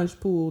 Green punched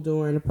Poole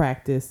during a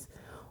practice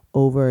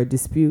over a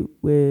dispute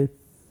with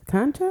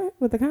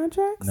the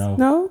contracts.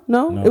 No.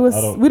 It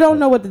was. We don't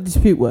know what the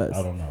dispute was.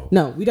 I don't know.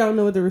 No, we don't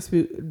know what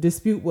the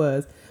dispute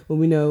was. When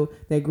we know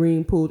that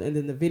Green pulled, and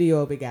then the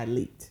video of it got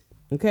leaked.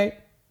 Okay,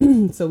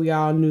 so we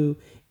all knew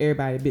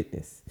everybody's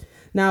business.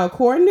 Now,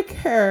 according to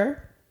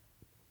Kerr,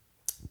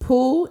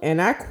 Poole,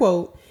 and I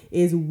quote,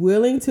 is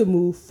willing to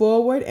move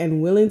forward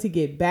and willing to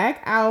get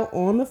back out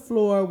on the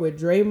floor with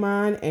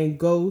Draymond and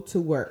go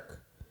to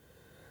work.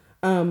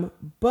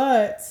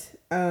 But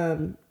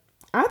I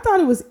thought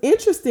it was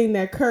interesting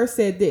that Kerr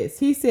said this.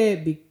 He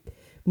said,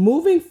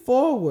 moving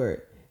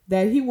forward,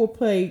 that he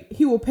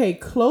will pay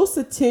close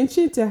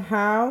attention to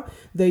how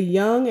the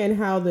young and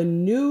how the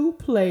new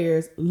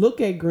players look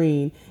at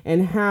Green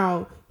and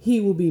how he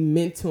will be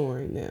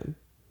mentoring them.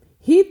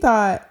 He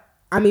thought,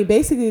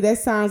 basically that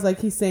sounds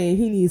like he's saying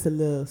he needs a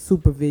little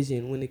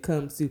supervision when it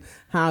comes to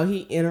how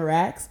he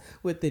interacts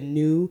with the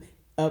new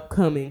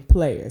upcoming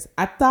players.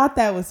 I thought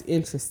that was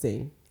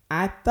interesting.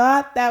 I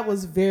thought that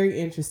was very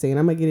interesting, and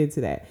I'm going to get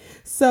into that.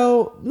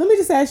 So let me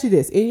just ask you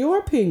this. In your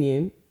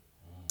opinion,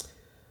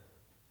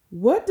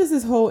 what does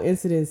this whole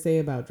incident say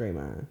about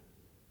Draymond?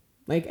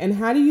 And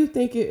how do you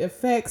think it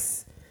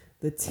affects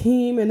the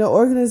team and the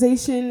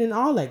organization and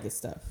all that good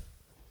stuff?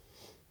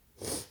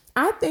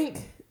 I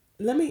think,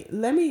 let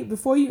me,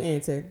 before you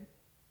answer.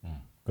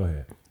 Go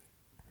ahead.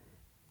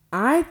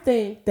 I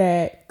think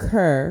that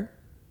Kerr,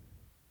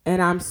 and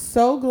I'm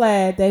so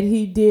glad that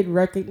he did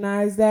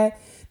recognize that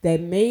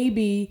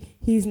maybe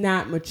he's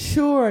not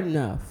mature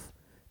enough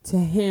to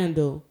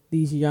handle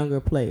these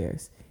younger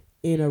players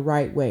in a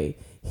right way.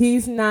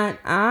 He's not,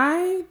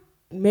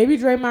 maybe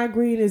Draymond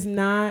Green is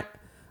not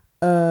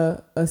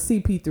a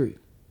CP3,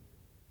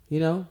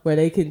 where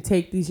they can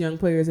take these young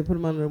players and put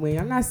them under the wing.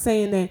 I'm not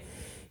saying that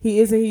he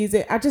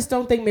isn't, I just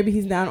don't think maybe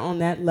he's not on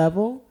that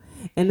level.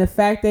 And the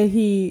fact that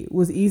he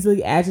was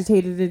easily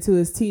agitated into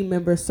his team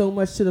members so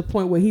much to the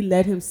point where he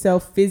let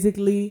himself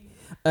physically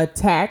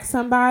attack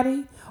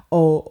somebody.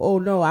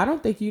 Oh no, I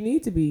don't think you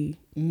need to be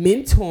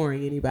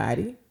mentoring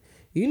anybody.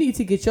 You need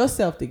to get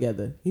yourself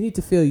together. You need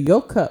to fill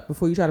your cup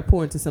before you try to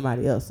pour into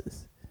somebody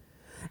else's.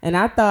 And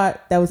I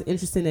thought that was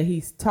interesting that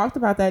he talked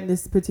about that in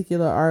this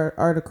particular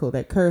article,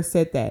 that Kerr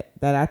said that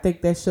I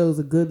think that shows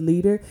a good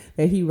leader,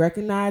 that he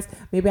recognized,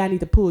 maybe I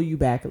need to pull you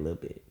back a little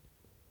bit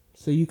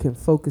so you can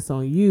focus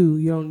on you.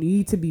 You don't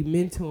need to be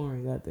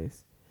mentoring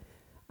others.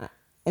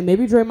 And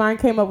maybe Draymond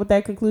came up with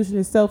that conclusion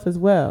himself as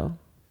well.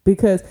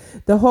 Because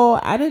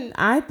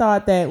I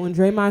thought that when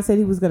Draymond said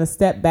he was going to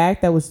step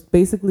back, that was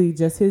basically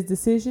just his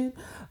decision.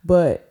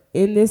 But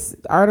in this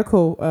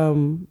article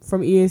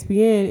from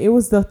ESPN, it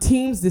was the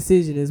team's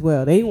decision as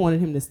well. They wanted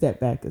him to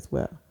step back as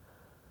well.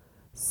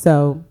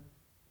 So,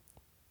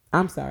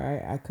 I'm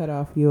sorry, I cut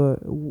off your.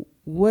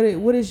 What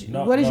is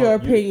your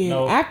opinion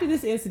after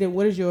this incident?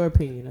 What is your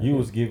opinion? You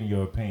was giving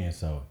your opinion,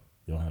 so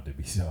you don't have to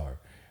be sorry.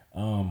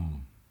 I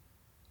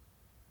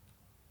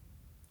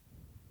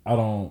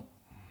don't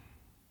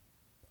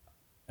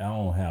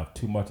have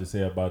too much to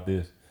say about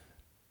this.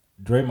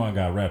 Draymond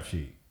got rap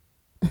sheet.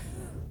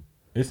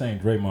 This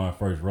ain't Draymond's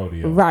first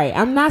rodeo. Right.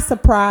 I'm not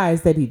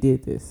surprised that he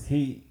did this.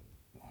 It's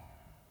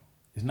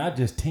not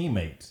just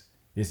teammates.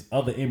 It's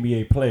other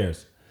NBA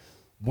players.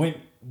 When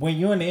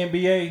you're in the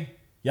NBA,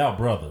 y'all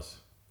brothers.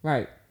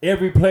 Right.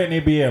 every player in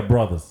the NBA are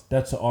brothers.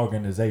 That's an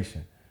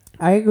organization.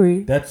 I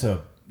agree. That's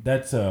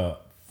a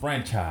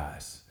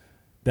franchise.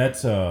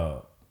 That's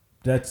a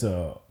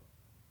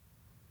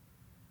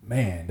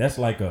man. That's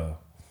like a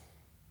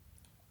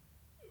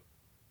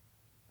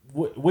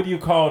what do you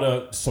call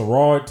the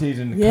sororities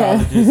and the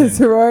colleges?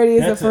 Sorority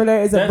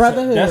is a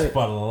brotherhood. That's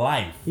for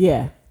life.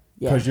 Yeah.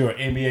 Because you're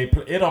an NBA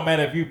player. It don't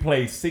matter if you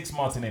play 6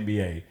 months in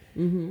NBA.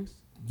 Mm-hmm.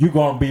 You're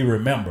gonna be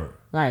remembered.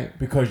 Right.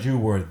 Because you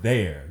were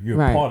there. You're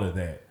part of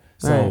that.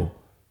 So right.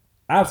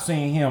 I've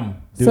seen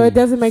him do so it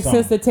doesn't make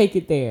sense to take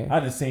it there.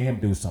 I just seen him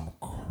do some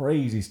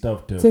crazy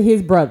stuff to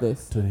his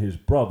brothers. To his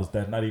brothers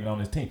that's not even on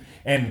his team.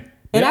 And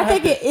I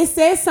think it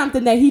says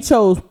something that he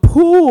chose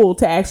Poole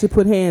to actually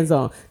put hands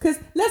on. Because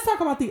let's talk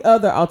about the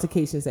other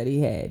altercations that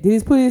he had. Did he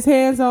put his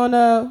hands on,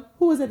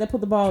 who was it that put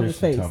the ball in his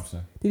face?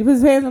 Thompson. Did he put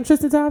his hands on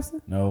Tristan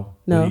Thompson? No.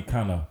 But he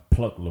kind of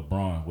plucked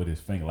LeBron with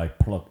his finger, like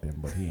plucked him,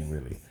 but he ain't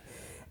really.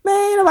 Man,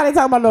 ain't nobody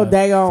talking about no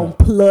daggone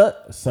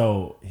pluck.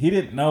 So he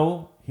didn't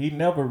know. He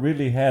never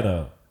really had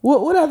a.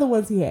 What other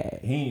ones he had?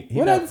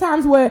 What other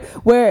times where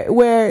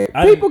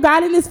people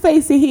got in his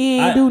face and he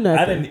ain't do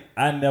nothing?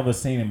 I never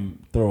seen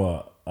him throw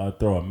a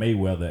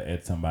Mayweather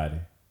at somebody.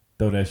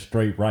 Throw that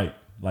straight right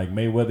like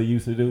Mayweather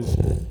used to do.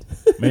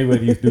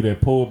 Mayweather used to do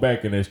that pull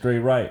back and that straight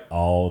right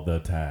all the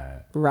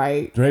time.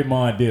 Right.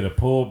 Draymond did a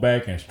pull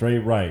back and straight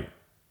right.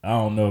 I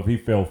don't know if he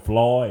felt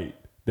Floyd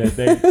that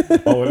day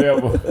or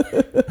whatever.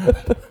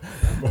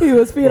 He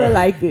was feeling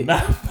like it.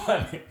 Not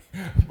funny.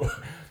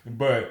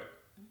 But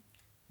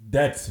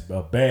that's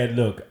a bad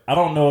look. I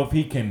don't know if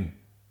he can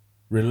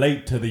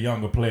relate to the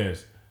younger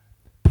players.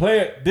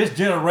 This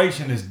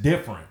generation is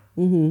different.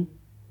 Mm-hmm.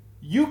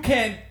 You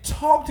can't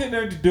talk to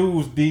the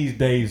dudes these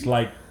days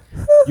like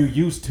you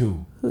used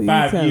to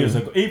 5 years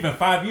ago. Even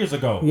 5 years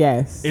ago.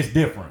 Yes. It's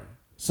different.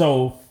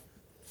 So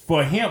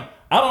for him,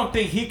 I don't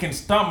think he can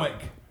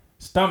stomach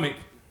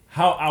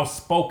how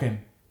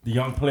outspoken the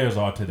young players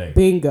are today.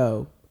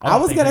 Bingo. I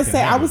was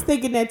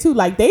thinking that too.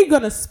 Like, they're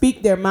gonna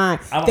speak their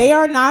mind. They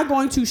are not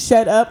going to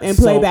shut up and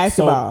play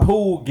basketball. So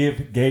Poole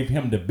gave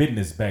him the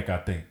business back, I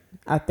think.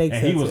 And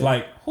he was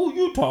like, "Who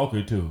you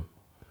talking to?"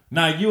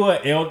 Now you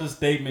an elder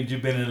statement.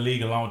 You've been in the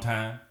league a long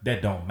time.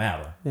 That don't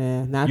matter.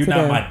 Yeah, you're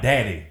not my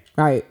daddy.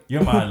 Right.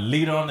 You're my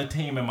leader on the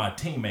team and my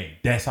teammate.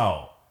 That's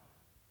all.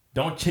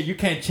 You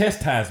can't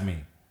chastise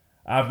me.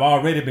 I've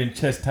already been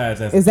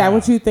chastised as a Is that child.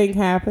 what you think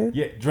happened?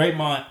 Yeah,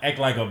 Draymond act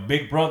like a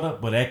big brother,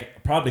 but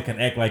probably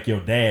can act like your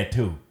dad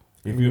too.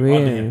 If you're really?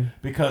 under him.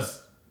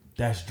 Because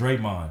that's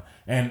Draymond.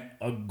 And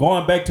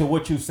going back to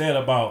what you said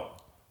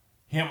about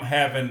him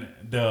having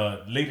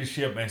the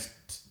leadership and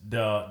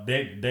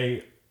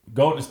they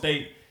Golden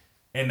State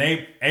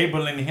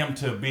enabling him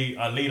to be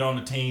a leader on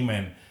the team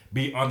and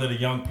be under the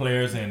young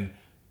players and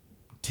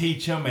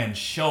teach them and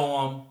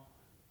show them,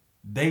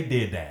 they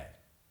did that.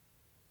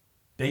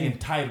 They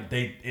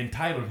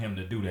entitled him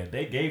to do that.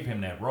 They gave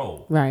him that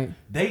role. Right.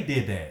 They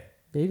did that.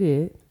 They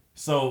did.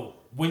 So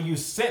when you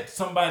set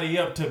somebody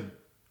up to,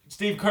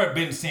 Steve Kerr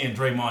been seeing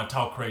Draymond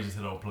talk crazy to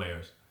those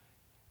players.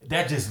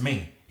 That's just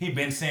me. He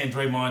been seeing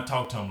Draymond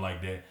talk to him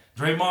like that.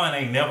 Draymond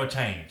ain't never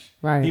changed.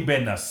 Right. He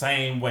been the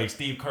same way.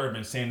 Steve Kerr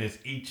been saying this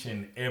each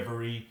and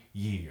every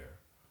year.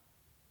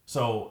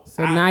 So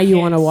now you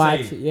want to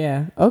watch it.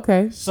 Yeah.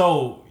 Okay.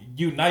 So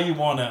you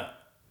want to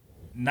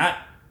not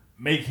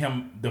make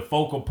him the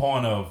focal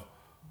point of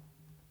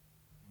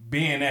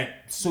being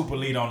that super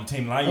lead on the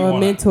team. Now you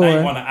want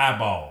to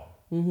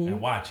eyeball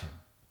and watch him.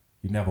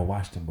 You never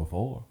watched him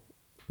before.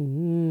 You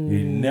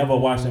never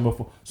watched him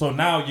before. So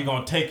now you're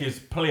going to take his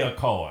player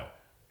card.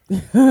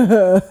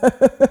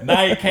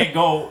 Now you can't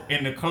go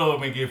in the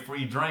club and get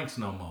free drinks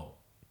no more.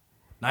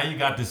 Now you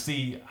got to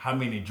see how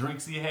many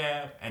drinks he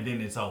have, and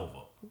then it's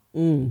over.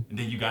 And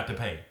then you got to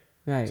pay.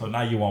 Right. So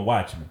now you want to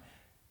watch me.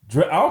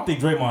 I don't think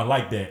Draymond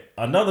like that.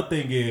 Another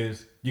thing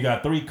is you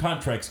got 3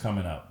 contracts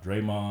coming up.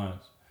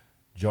 Draymond's,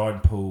 Jordan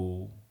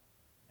Poole,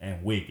 and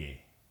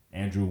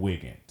Andrew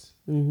Wiggins.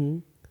 Mm-hmm.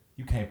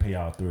 You can't pay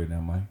all 3 of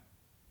them, man.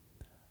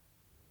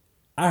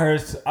 I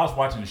was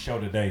watching the show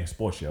today,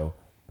 sports show,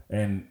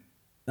 and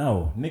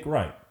Nick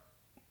Wright.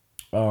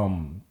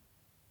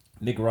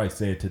 Nick Wright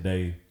said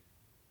today,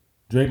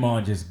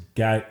 Draymond just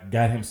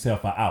got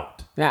himself an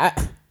out.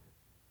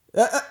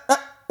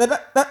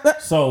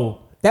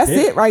 So that's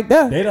it right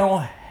there. They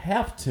don't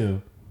have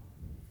to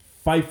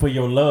fight for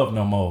your love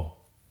no more,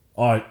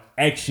 or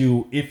ask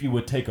you if you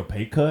would take a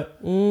pay cut,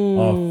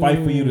 or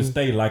fight for you to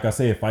stay. Like I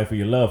said, fight for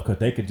your love, because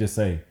they could just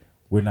say,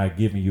 we're not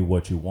giving you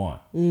what you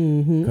want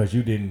because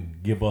you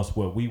didn't give us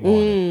what we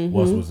wanted.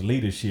 What was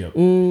leadership,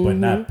 but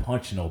not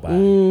punch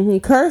nobody.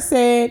 Kerr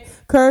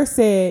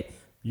said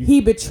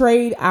he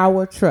betrayed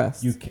our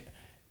trust.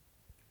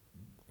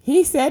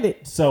 He said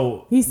it.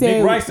 So he said,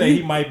 Nick Wright said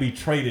he might be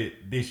traded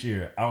this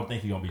year. I don't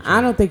think he's gonna be traded.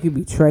 I don't think he'll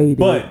be traded.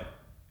 But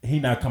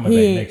he not coming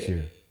back next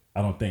year.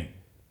 I don't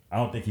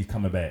think he's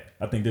coming back.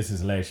 I think this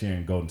is last year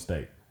in Golden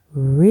State.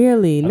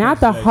 Really? Not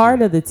the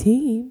heart of the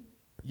team.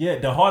 Yeah,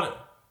 the heart.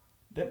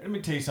 Let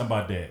me tell you something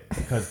about that,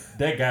 because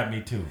that got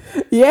me too.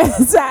 Yes,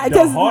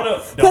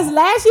 because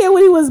last year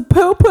when he was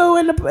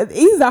poo-pooing,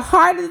 he's the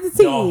heart of the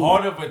team. The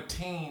heart of a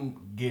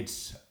team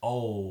gets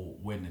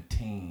old when the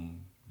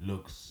team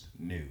looks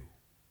new.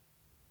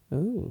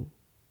 Ooh.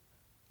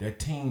 Their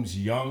team's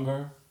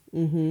younger.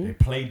 Mm-hmm. They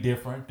play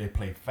different. They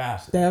play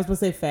faster. I was going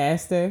to say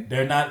faster.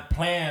 They're not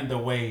playing the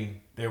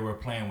way they were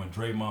playing when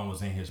Draymond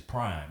was in his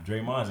prime.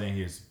 Draymond's in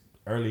his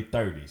early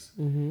 30s.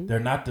 Mm-hmm. They're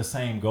not the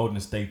same Golden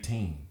State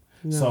team.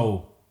 No.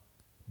 So,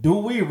 do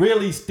we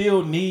really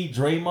still need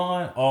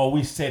Draymond, or are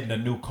we setting a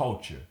new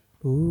culture?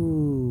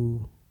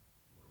 Ooh.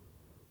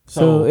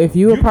 So if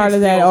you were part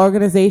of that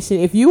organization,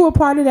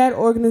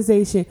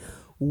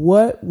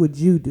 what would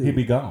you do? He'd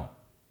be gone.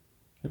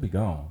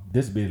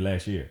 This would be the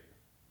last year.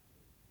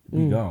 He'd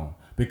be gone.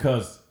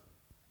 Because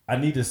I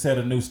need to set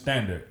a new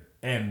standard.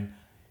 And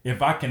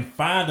if I can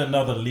find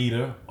another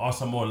leader or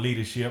some more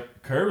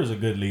leadership, Curry's a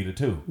good leader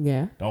too.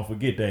 Yeah. Don't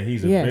forget that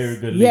he's a very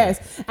good leader.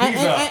 Yes.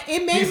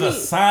 He's a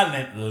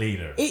silent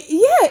leader.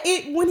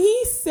 When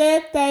he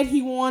said that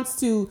he wants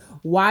to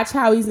watch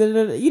how he's,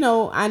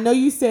 I know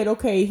you said,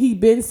 okay, he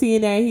been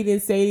seeing that, he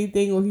didn't say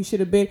anything, or he should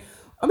have been.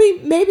 I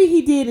mean, maybe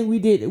he did and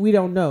we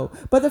don't know.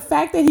 But the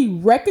fact that he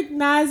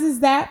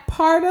recognizes that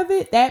part of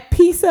it, that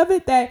piece of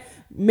it, that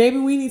maybe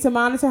we need to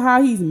monitor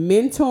how he's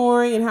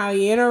mentoring and how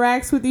he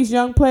interacts with these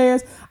young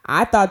players.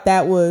 I thought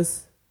that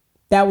was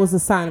a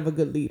sign of a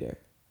good leader.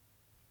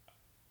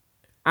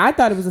 I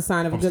thought it was a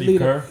sign of a good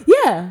leader. Kerr?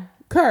 Yeah,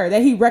 Kerr,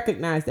 that he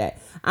recognized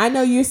that. I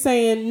know you're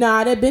saying,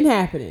 that been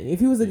happening. If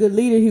he was a good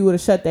leader, he would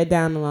have shut that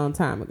down a long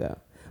time ago.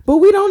 But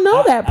we don't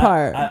know that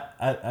part.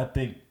 I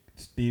think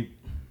Steve...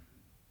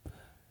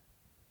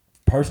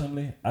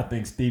 Personally, I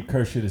think Steve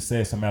Kerr should have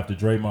said something after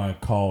Draymond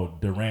called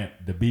Durant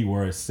the B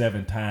word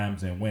 7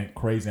 times and went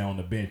crazy on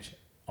the bench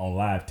on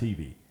live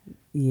TV.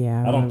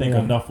 Yeah, I don't think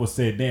enough was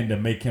said then to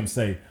make him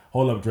say,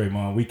 "Hold up,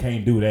 Draymond, we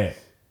can't do that."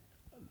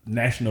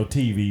 National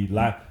TV,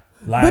 live.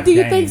 But do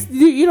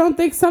you don't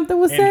think something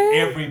was said? And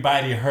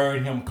everybody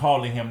heard him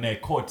calling him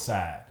that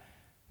courtside.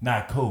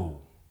 Not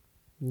cool.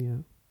 Yeah.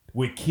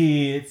 With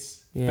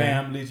kids,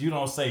 families, you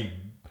don't say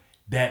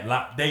that.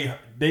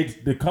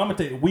 The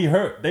commentator we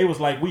heard, they was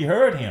like, we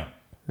heard him.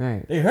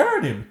 Right. They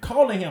heard him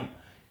calling him.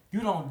 You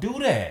don't do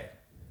that.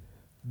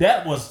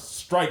 That was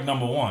strike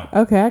number 1.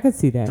 Okay, I could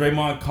see that.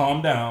 Draymond,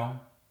 calm down.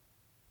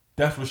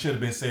 That's what should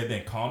have been said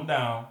then. Calm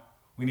down.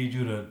 We need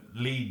you to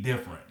lead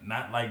different.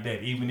 Not like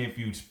that. Even if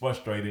you're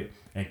frustrated,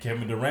 and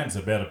Kevin Durant's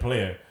a better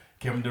player.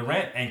 Kevin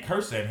Durant ain't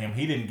cursed at him.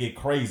 He didn't get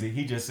crazy.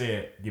 He just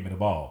said, give me the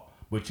ball.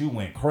 But you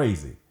went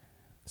crazy.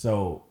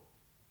 So,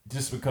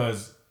 just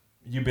because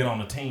you've been on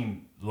the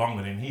team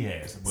longer than he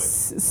has. But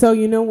so,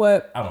 you know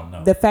what? I don't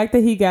know. The fact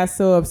that he got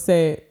so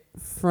upset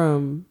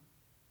from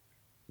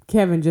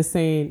Kevin just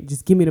saying,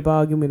 just give me the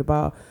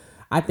ball.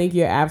 I think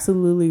you're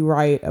absolutely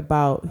right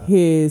about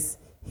his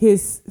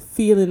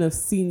feeling of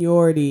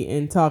seniority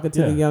and talking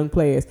to the young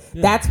players.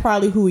 Yeah. That's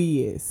probably who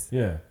he is.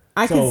 Yeah.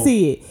 I can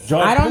see it.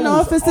 Jordan I don't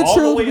know if it's the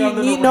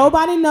truth.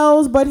 Nobody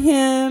knows but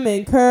him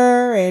and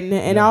Kerr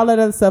and all that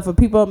other stuff for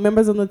people,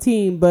 members on the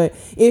team, but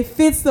it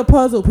fits the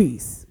puzzle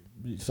piece.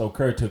 So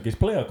Kerr took his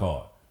player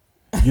card.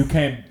 You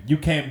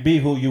can't be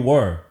who you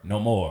were no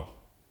more.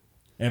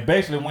 And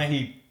basically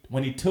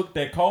when he took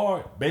that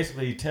card,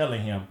 basically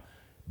telling him,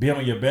 be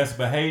on your best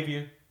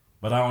behavior,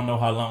 but I don't know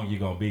how long you're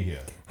gonna be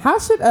here. How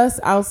should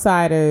us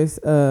outsiders?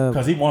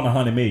 Because he won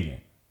 $100 million.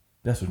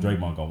 That's what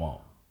Draymond gonna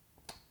want.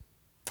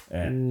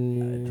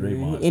 And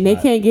they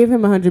can't give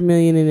him $100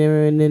 million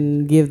and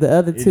then give the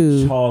other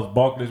two. Charles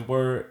Barkley's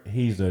word,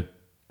 he's a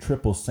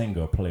triple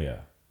single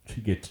player.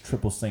 He gets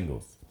triple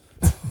singles.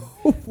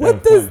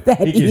 What does that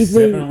mean? He gets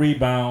 7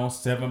 rebounds,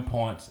 7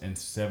 points, and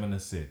 7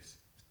 assists.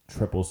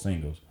 Triple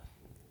singles.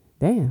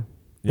 Damn.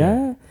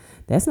 Yeah.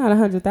 That's not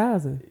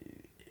 100,000.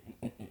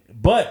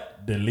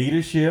 But the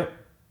leadership.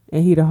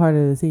 And he the heart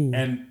of the team.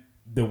 And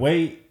the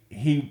way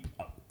he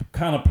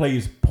kind of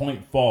plays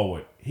point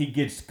forward. He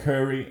gets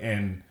Curry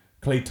and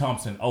Klay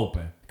Thompson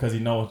open because he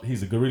knows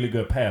he's a really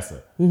good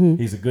passer. Mm-hmm.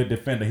 He's a good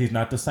defender. He's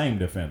not the same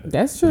defender.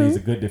 That's true. He's a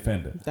good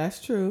defender.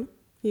 That's true.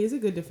 He is a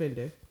good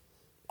defender.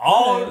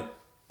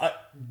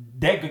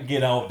 That could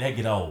get old. That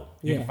get old.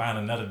 You can find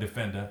another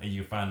defender and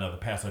you can find another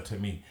passer. To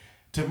me,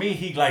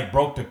 he like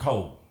broke the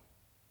code.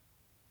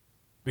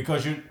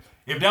 Because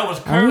if that was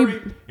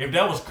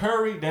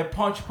Curry, that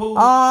punch pool.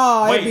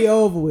 It'd be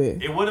over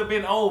with. It would have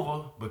been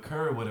over, but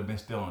Curry would have been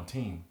still on the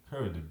team.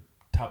 Curry the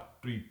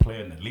top 3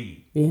 player in the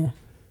league. Yeah.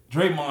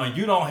 Draymond,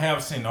 you don't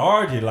have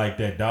seniority like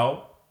that,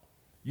 dog.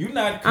 You're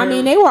not Curry. I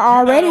mean, they were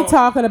already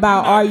talking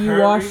about, are you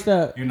Curry, washed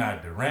up? You're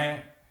not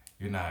Durant.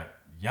 You're not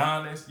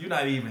Giannis. You're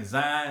not even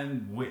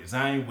Zion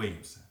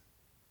Williamson.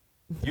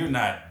 You're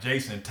not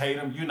Jason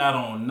Tatum. You're not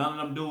on none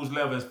of them dudes'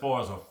 level as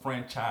far as a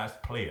franchise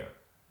player.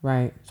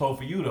 Right. So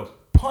for you to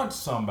punch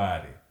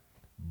somebody,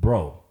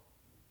 bro.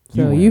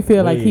 So you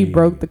feel like he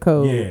broke the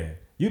code. Yeah.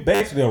 You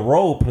basically a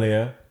role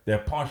player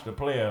that punched the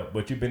player,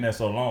 but you've been there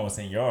so long with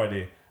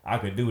seniority, I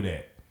could do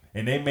that.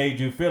 And they made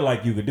you feel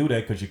like you could do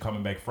that because you're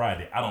coming back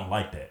Friday. I don't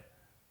like that.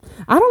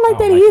 I don't like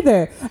that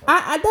either.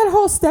 I that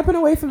whole stepping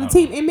away from the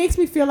team, it makes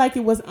me feel like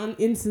it was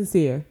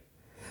insincere.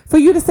 For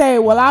you to say,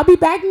 well, I'll be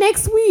back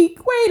next week.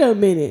 Wait a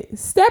minute.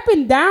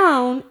 Stepping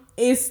down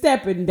is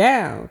stepping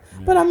down.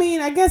 Yeah. But I mean,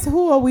 I guess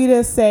who are we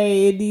to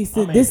say it needs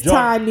to,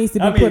 time needs to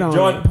be put on?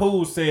 Jordan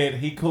Poole said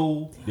he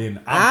cool,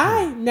 then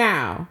I'm cool.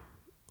 Now,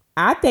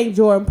 I think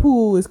Jordan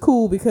Poole is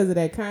cool because of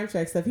that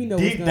contract stuff. He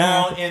knows deep what's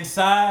down happen.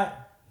 Inside,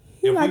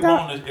 if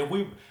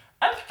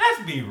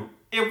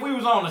we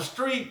was on the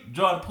street,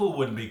 Jordan Poole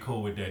wouldn't be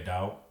cool with that,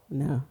 dog.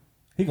 No.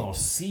 He gonna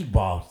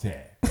see-ball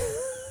that.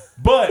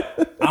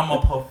 But I'm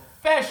a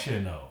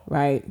professional.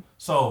 Right.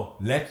 So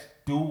let's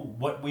do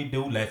what we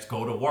do. Let's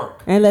go to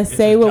work. And let's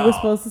say what we're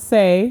supposed to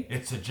say.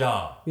 It's a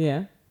job.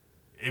 Yeah.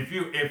 If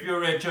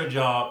you're at your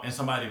job and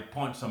somebody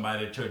punched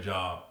somebody at your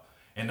job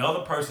and the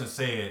other person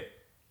said,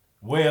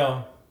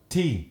 well,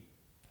 T,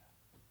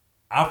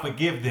 I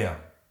forgive them.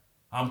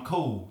 I'm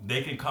cool.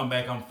 They can come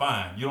back. I'm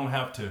fine. You don't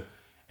have to.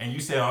 And you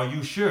say, are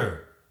you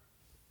sure?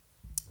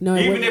 No.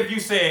 Even if you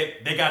said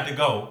they got to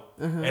go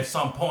at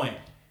some point,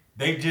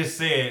 they just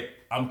said,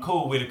 I'm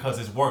cool with it because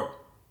it's work.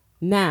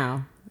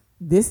 Now,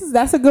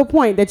 that's a good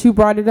point that you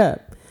brought it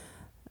up.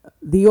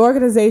 The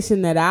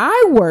organization that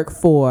I work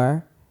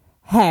for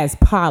has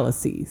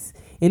policies.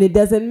 And it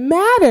doesn't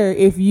matter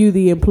if you,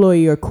 the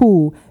employee, are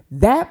cool.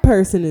 That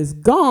person is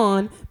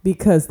gone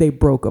because they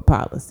broke a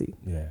policy.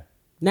 Yeah.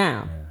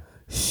 Now,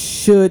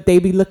 should they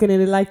be looking at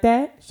it like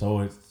that? So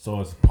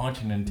it's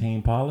punching in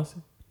team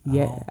policy?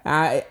 Yeah.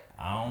 I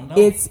don't know.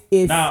 It's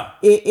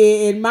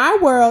in my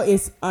world,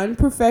 it's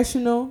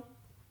unprofessional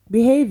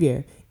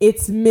behavior.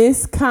 It's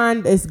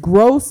misconduct. It's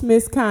gross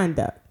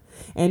misconduct.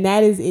 And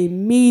that is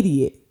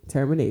immediate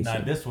termination.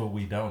 Now, this is what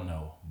we don't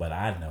know, but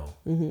I know.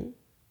 Mm-hmm.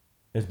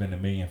 There's been a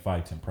million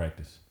fights in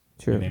practice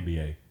in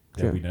NBA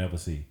that we never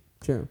see.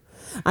 True.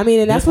 I mean,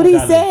 and that's what he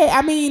said.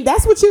 I mean, that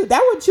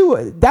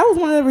was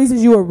one of the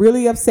reasons you were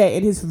really upset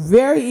in his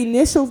very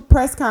initial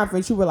press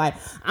conference. You were like,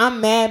 I'm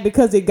mad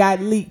because it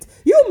got leaked.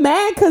 You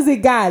mad because it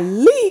got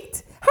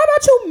leaked? How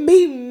about you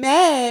be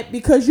mad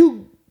because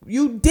you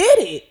did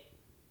it?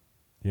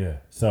 Yeah.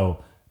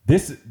 So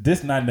this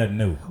not nothing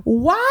new.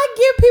 Why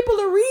give people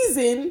a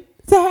reason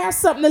to have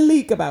something to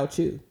leak about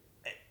you?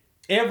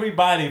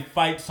 Everybody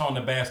fights on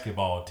the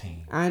basketball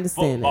team. I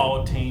understand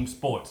Football team,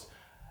 sports.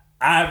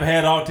 I've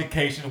had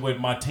altercations with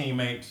my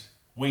teammates.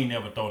 We ain't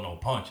never throw no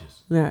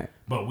punches. Right.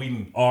 But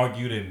we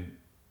argued and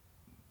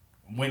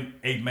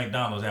ate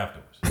McDonald's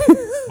afterwards.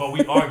 But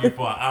we argued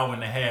for an hour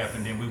and a half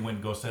and then we went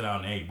and go sit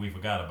down and ate. We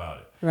forgot about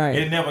it. Right.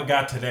 It never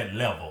got to that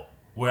level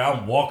where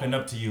I'm walking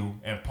up to you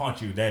and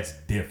punch you. That's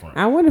different.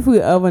 I wonder if we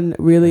ever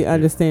really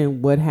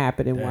understand what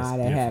happened and why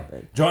that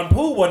happened. Jordan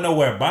Poole wasn't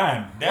nowhere by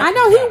him. I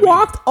know he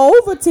walked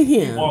over to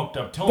him. He walked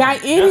up to him.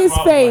 Got in his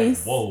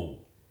face. Like, whoa,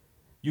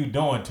 you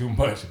doing too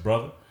much,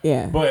 brother.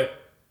 Yeah. But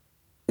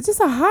it's just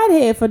a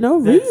hothead for no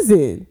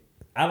reason.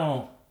 I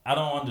don't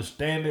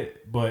understand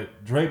it,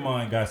 but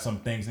Draymond got some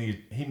things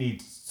he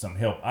needs some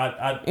help.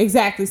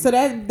 Exactly. So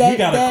that he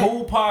got a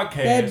cool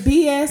podcast. That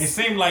BS. It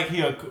seemed like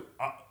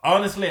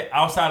honestly,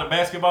 outside of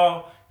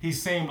basketball, he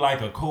seemed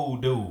like a cool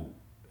dude.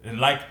 And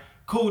like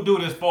cool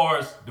dude as far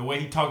as the way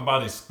he talked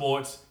about his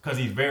sports, because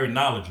he's very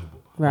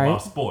knowledgeable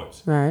about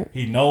sports. Right.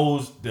 He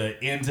knows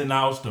the ins and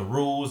outs, the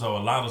rules of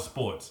a lot of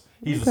sports.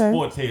 He's a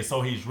sports head,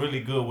 so he's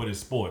really good with his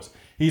sports.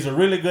 He's a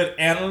really good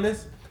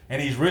analyst,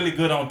 and he's really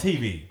good on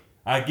TV.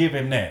 I give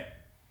him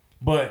that.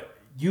 But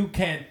you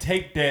can't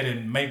take that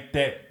and make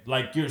that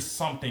like you're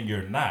something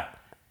you're not.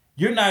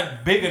 You're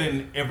not bigger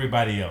than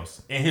everybody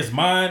else. In his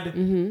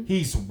mind,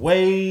 he's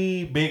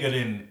way bigger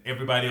than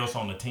everybody else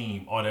on the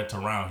team or that's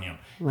around him.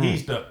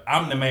 Right.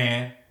 I'm the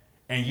man,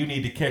 and you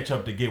need to catch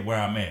up to get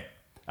where I'm at.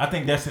 I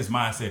think that's his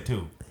mindset,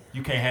 too.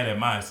 You can't have that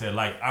mindset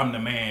like, I'm the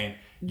man,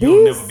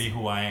 you'll never be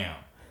who I am.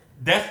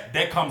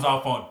 That comes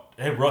off on,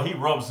 he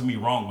rubs me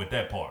wrong with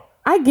that part.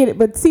 I get it,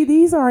 but see,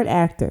 these aren't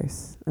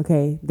actors,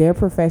 okay? Their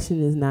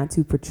profession is not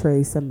to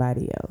portray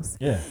somebody else.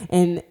 Yeah.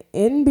 And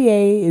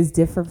NBA is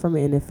different from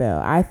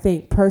NFL. I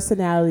think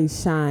personality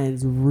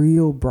shines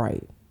real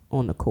bright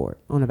on the court,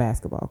 on the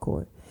basketball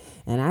court.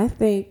 And I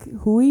think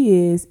who he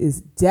is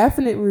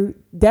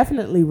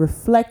definitely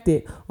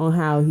reflected on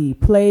how he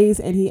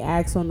plays and he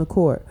acts on the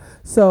court.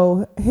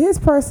 So his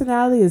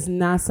personality is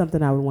not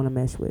something I would want to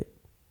mesh with.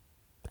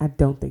 I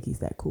don't think he's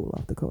that cool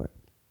off the court.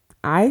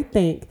 I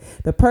think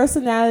the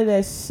personality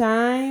that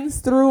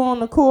shines through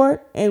on the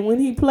court and when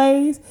he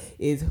plays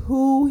is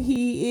who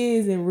he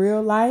is in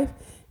real life.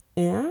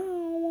 And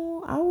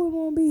I wouldn't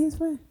want to be his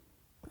friend.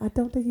 I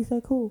don't think he's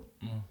that cool.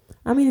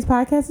 I mean, his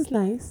podcast is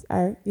nice.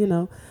 I don't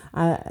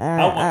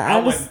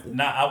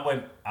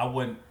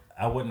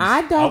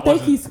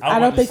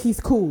think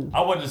he's cool.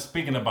 I wasn't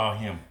speaking about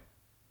him.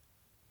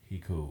 He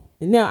cool.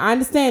 No, I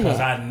understand that.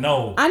 Because I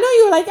know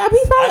you were like,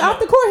 he's probably off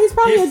the court. He's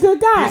probably a good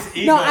guy.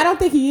 No, I don't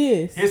think he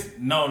is.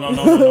 No.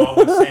 I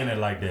wasn't saying it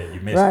like that.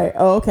 You missed it. Right.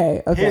 Oh,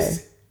 okay.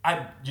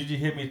 Did you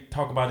hear me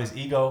talk about his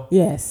ego?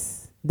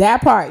 Yes.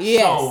 That part.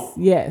 Yes. So,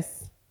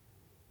 yes.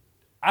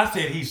 I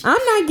said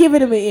I'm not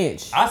giving him an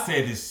inch. I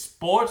said his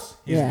sports.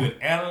 He's a good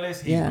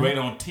analyst. He's great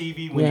on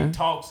TV when he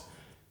talks.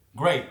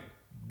 Great.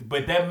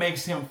 But that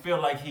makes him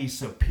feel like he's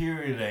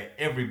superior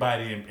to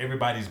everybody and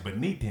everybody's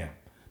beneath him.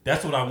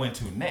 That's what I went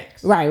to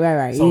next.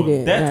 Right. So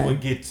that's what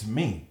gets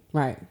me.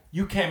 Right.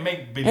 You can't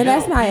make and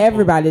that's not people.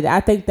 Everybody. I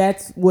think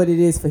that's what it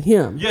is for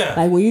him. Yeah.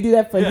 Like when you do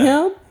that for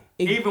him.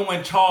 Even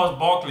when Charles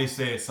Barkley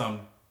said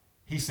something,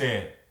 he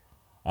said,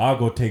 I'll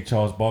go take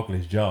Charles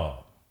Barkley's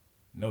job.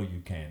 No,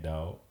 you can't,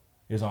 dog.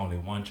 There's only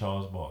one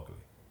Charles Barkley.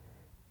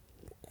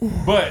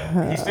 But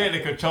he said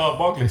it because Charles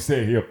Barkley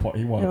said he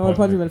wanted to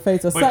punch him in the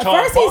face. So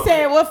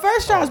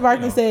first Charles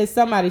Barkley said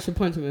somebody should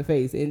punch him in the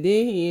face. And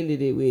then he ended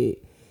it with,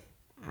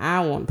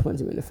 I want to punch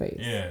him in the face.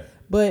 Yeah.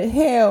 But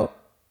hell,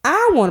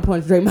 I want to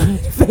punch Draymond in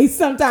the face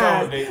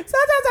sometimes. Sometimes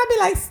I'll be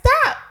like,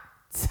 stop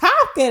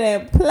talking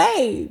and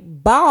play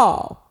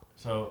ball.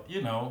 So,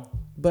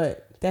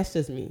 But that's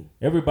just me.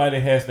 Everybody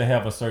has to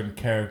have a certain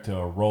character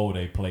or role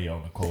they play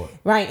on the court.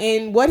 Right.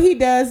 And what he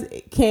does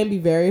can be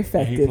very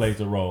effective. And he plays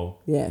a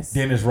role. Yes.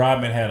 Dennis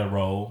Rodman had a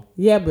role.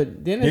 Yeah, but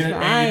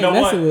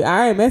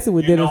I ain't messing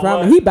with Dennis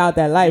Rodman. He about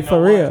that life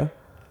for real.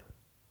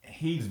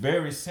 He's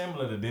very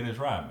similar to Dennis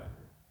Rodman.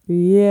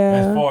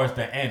 Yeah. As far as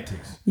the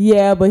antics.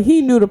 Yeah, but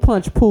he knew to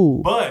punch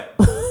pool. But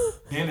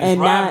Dennis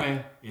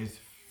Rodman is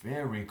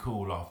very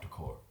cool off the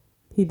court.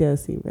 He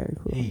does seem very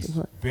cool. He's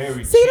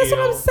very See, chill. that's what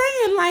I'm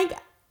saying. Like,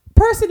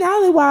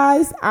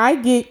 personality-wise, I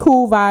get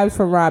cool vibes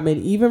from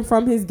Rodman, even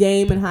from his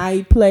game and how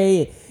he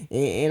play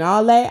and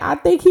all that. I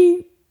think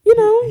he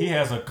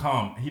has a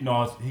calm. He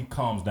knows he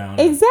calms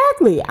down.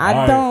 Exactly.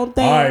 I don't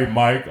think. All right,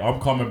 Mike,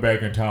 I'm coming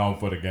back in town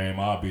for the game.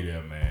 I'll be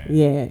there, man.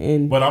 Yeah,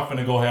 but I'm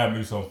finna go have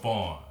me some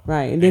fun.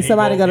 Right, and then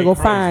somebody gotta go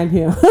find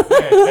him.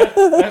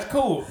 That's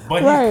cool.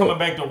 But he's coming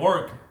back to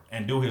work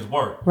and do his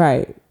work.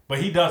 Right. But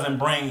he doesn't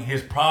bring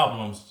his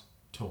problems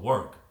to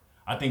work.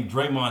 I think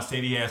Draymond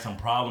said he had some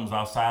problems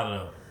outside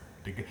of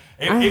the game.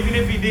 Even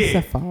if he did,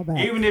 it's a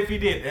fallback. Even if he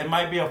did, it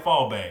might be a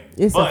fallback.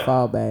 It's a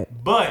fallback.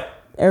 But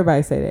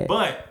everybody say that.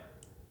 But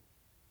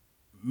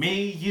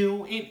me,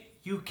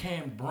 you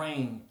can't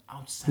bring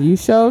outside. You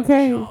sure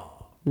can't.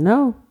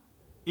 No.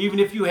 Even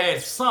if you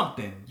had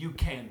something, you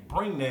can't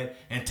bring that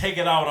and take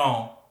it out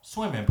on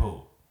swimming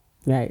pool.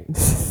 Right.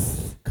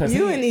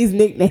 You and these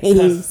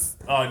nicknames.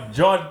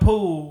 Jordan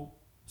Poole,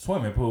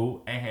 swimming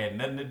pool, ain't had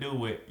nothing to do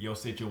with your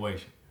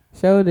situation.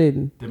 Sure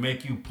didn't. To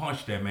make you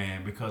punch that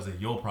man because of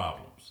your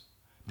problems.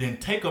 Then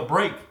take a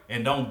break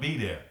and don't be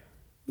there.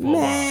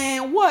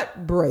 Man,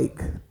 what break?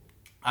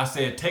 I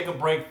said take a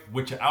break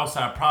with your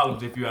outside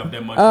problems if you have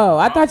that much. Oh,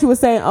 I thought you were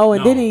saying,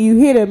 then you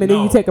hit him and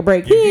then you take a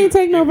break. He ain't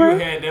take no break. If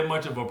you had that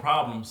much of a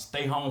problem,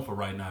 stay home for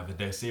right now if it's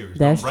that serious.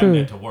 That's don't bring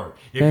true. that to work.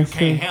 If you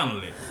can't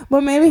handle it.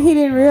 But maybe he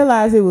didn't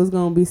realize it was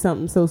going to be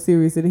something so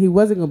serious and he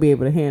wasn't going to be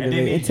able to handle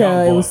it until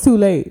it was too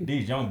late.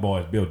 These young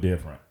boys built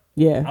different.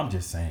 Yeah. I'm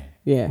just saying.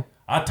 Yeah.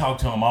 I talk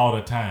to them all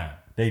the time.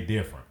 They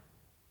different.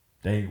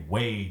 They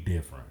way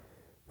different.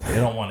 They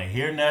don't want to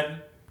hear nothing.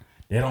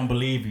 They don't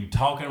believe you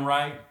talking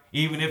right.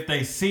 Even if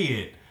they see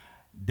it,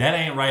 that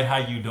ain't right how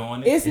you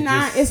doing it. It's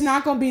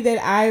not going to be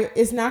that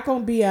it's not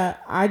going to be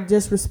I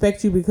just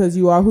respect you because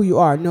you are who you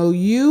are. No,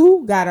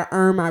 you got to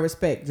earn my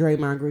respect,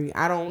 Draymond Green.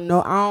 I don't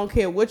know. I don't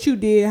care what you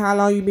did, how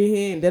long you been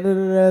here, and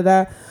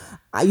da-da-da-da-da.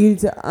 You need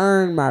to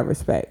earn my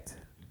respect.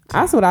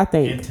 That's what I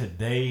think. In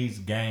today's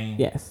game,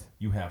 yes,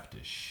 you have to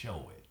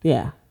show it.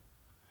 Yeah.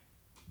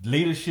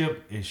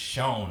 Leadership is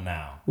shown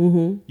now.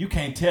 Mm-hmm. You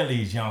can't tell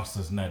these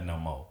youngsters nothing no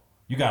more.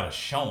 You got to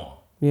show them.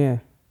 Yeah.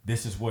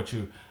 This is what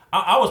you...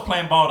 I was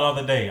playing ball the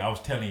other day. I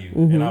was telling you.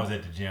 Mm-hmm. And I was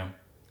at the gym.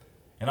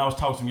 And I was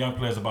talking to some young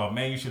players about,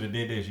 man, you should have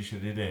did this. You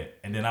should have did that.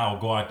 And then I would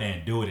go out there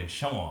and do it and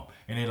show them.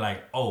 And they're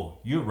like, oh,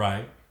 you're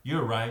right.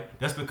 You're right.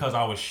 That's because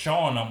I was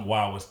showing them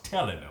while I was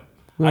telling them.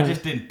 Right. I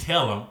just didn't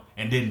tell them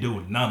and didn't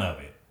do none of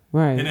it.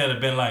 Right. Then they'd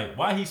have been like,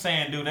 why he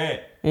saying do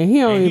that? And he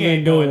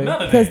ain't doing it.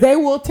 Because they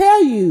will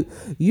tell you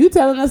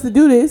telling us to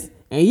do this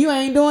and you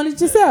ain't doing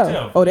it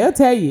yourself. Oh, they'll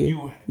tell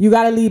you. You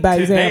got to lead by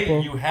example.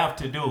 Today, you have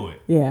to do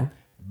it. Yeah.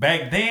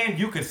 Back then,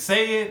 you could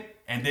say it,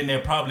 and then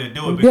they'll probably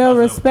do it. They'll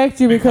respect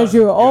you because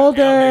you're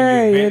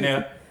older. You've been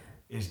there.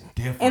 It's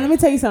different. And let me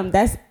tell you something.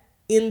 That's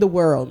in the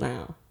world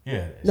now.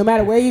 Yeah. No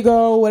matter where you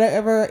go,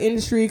 whatever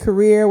industry,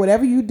 career,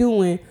 whatever you're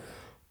doing,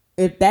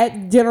 if that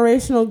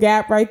generational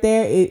gap right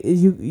there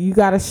is you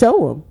got to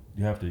show them.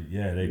 You have to,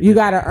 you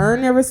got to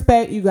earn their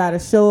respect. You got to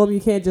show them.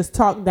 You can't just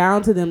talk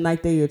down to them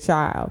like they're your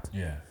child.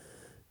 Yeah.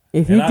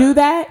 If you do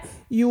that,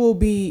 you will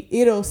be.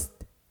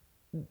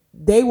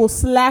 They will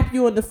slap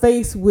you in the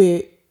face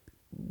with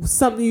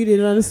something you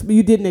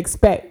didn't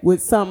expect.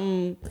 With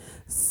something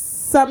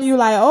you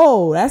like.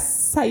 Oh,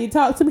 that's how you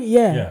talk to me.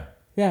 Yeah.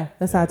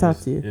 That's how I talk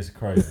to you. It's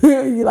crazy.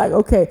 You're like,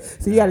 okay,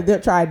 so you got to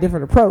try a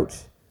different approach.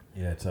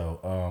 Yeah.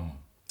 So,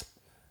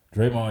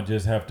 Draymond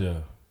just have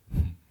to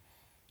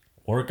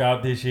work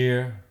out this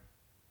year,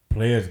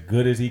 play as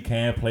good as he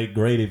can, play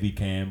great if he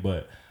can,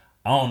 but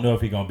I don't know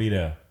if he's gonna be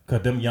there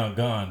because them young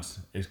guns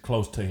is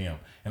close to him,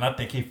 and I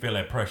think he feel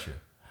that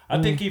pressure.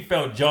 I think he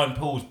felt Jordan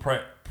Poole's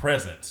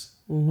presence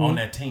on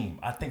that team.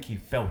 I think he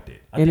felt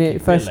it. And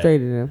it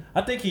frustrated him.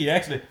 I think he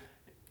actually,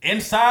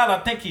 inside, I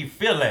think he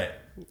feel that.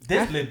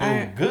 This little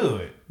dude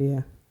good.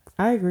 Yeah,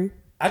 I agree.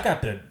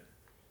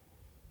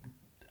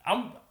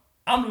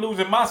 I'm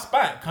losing my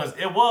spot because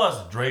it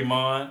was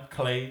Draymond,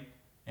 Clay,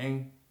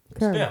 and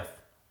Curry. Steph.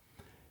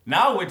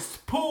 Now it's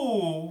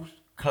Pools,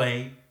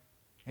 Clay,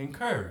 and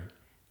Curry.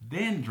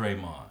 Then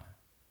Draymond.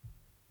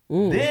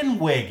 Then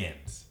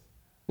Wiggins.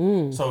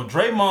 So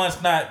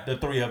Draymond's not the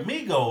three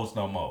amigos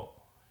no more.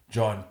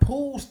 Jordan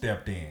Poole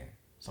stepped in.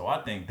 So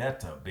I think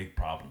that's a big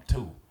problem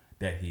too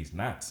that he's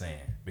not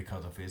saying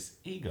because of his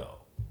ego.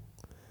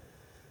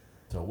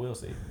 So we'll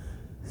see.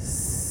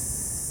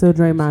 So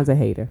Draymond's a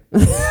hater,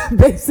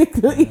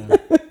 basically.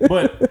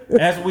 But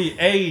as we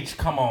age,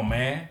 come on,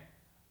 man.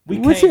 We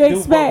What can't you do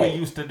expect? what we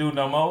used to do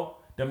no more.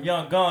 Them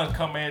young guns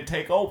come in and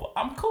take over.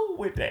 I'm cool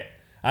with that.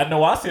 I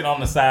know I sit on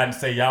the side and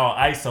say, y'all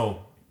ISO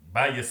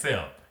by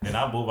yourself. And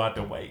I move out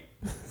the way.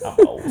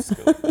 I'm old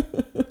school.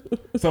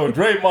 So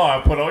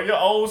Draymond, put on your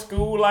old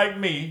school like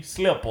me,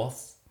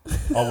 slippers.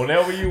 Or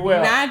whatever you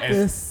wear. Not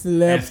the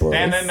slippers. And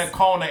stand in the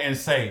corner and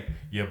say,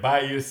 you're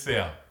by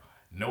yourself.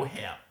 No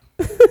help.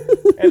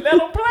 And let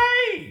them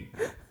play.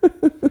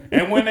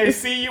 And when they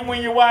see you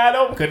when you're wide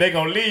open, because they're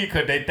going to leave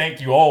because they think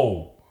you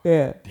old.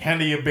 Yeah.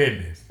 Handle your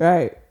business.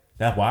 Right.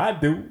 That's what I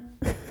do.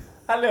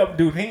 I let them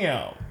do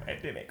him. And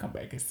then they come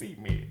back and see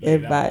me.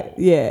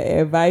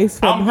 Advice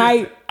from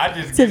height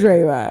to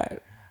Draymond.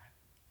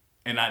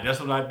 And that's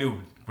what I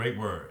do. Great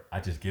word. I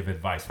just give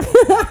advice.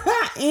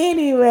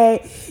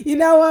 Anyway, you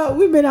know what?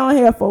 We've been on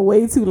here for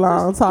way too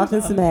long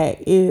talking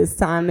smack. It is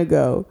time to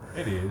go.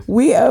 It is.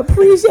 We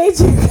appreciate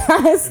you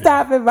guys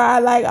stopping by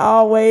like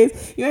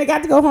always. You ain't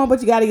got to go home,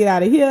 but you got to get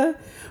out of here.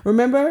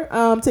 Remember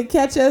to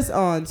catch us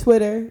on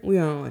Twitter. We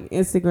are on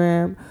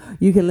Instagram.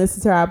 You can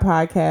listen to our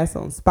podcast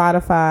on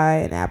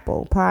Spotify and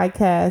Apple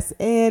Podcasts.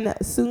 And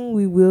soon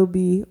we will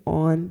be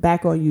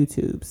back on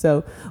YouTube.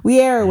 So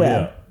we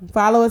everywhere. Yeah.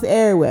 Follow us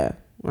everywhere.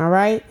 All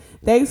right.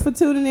 Thanks for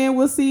tuning in.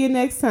 We'll see you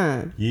next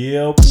time.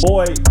 Yeah,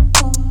 boy.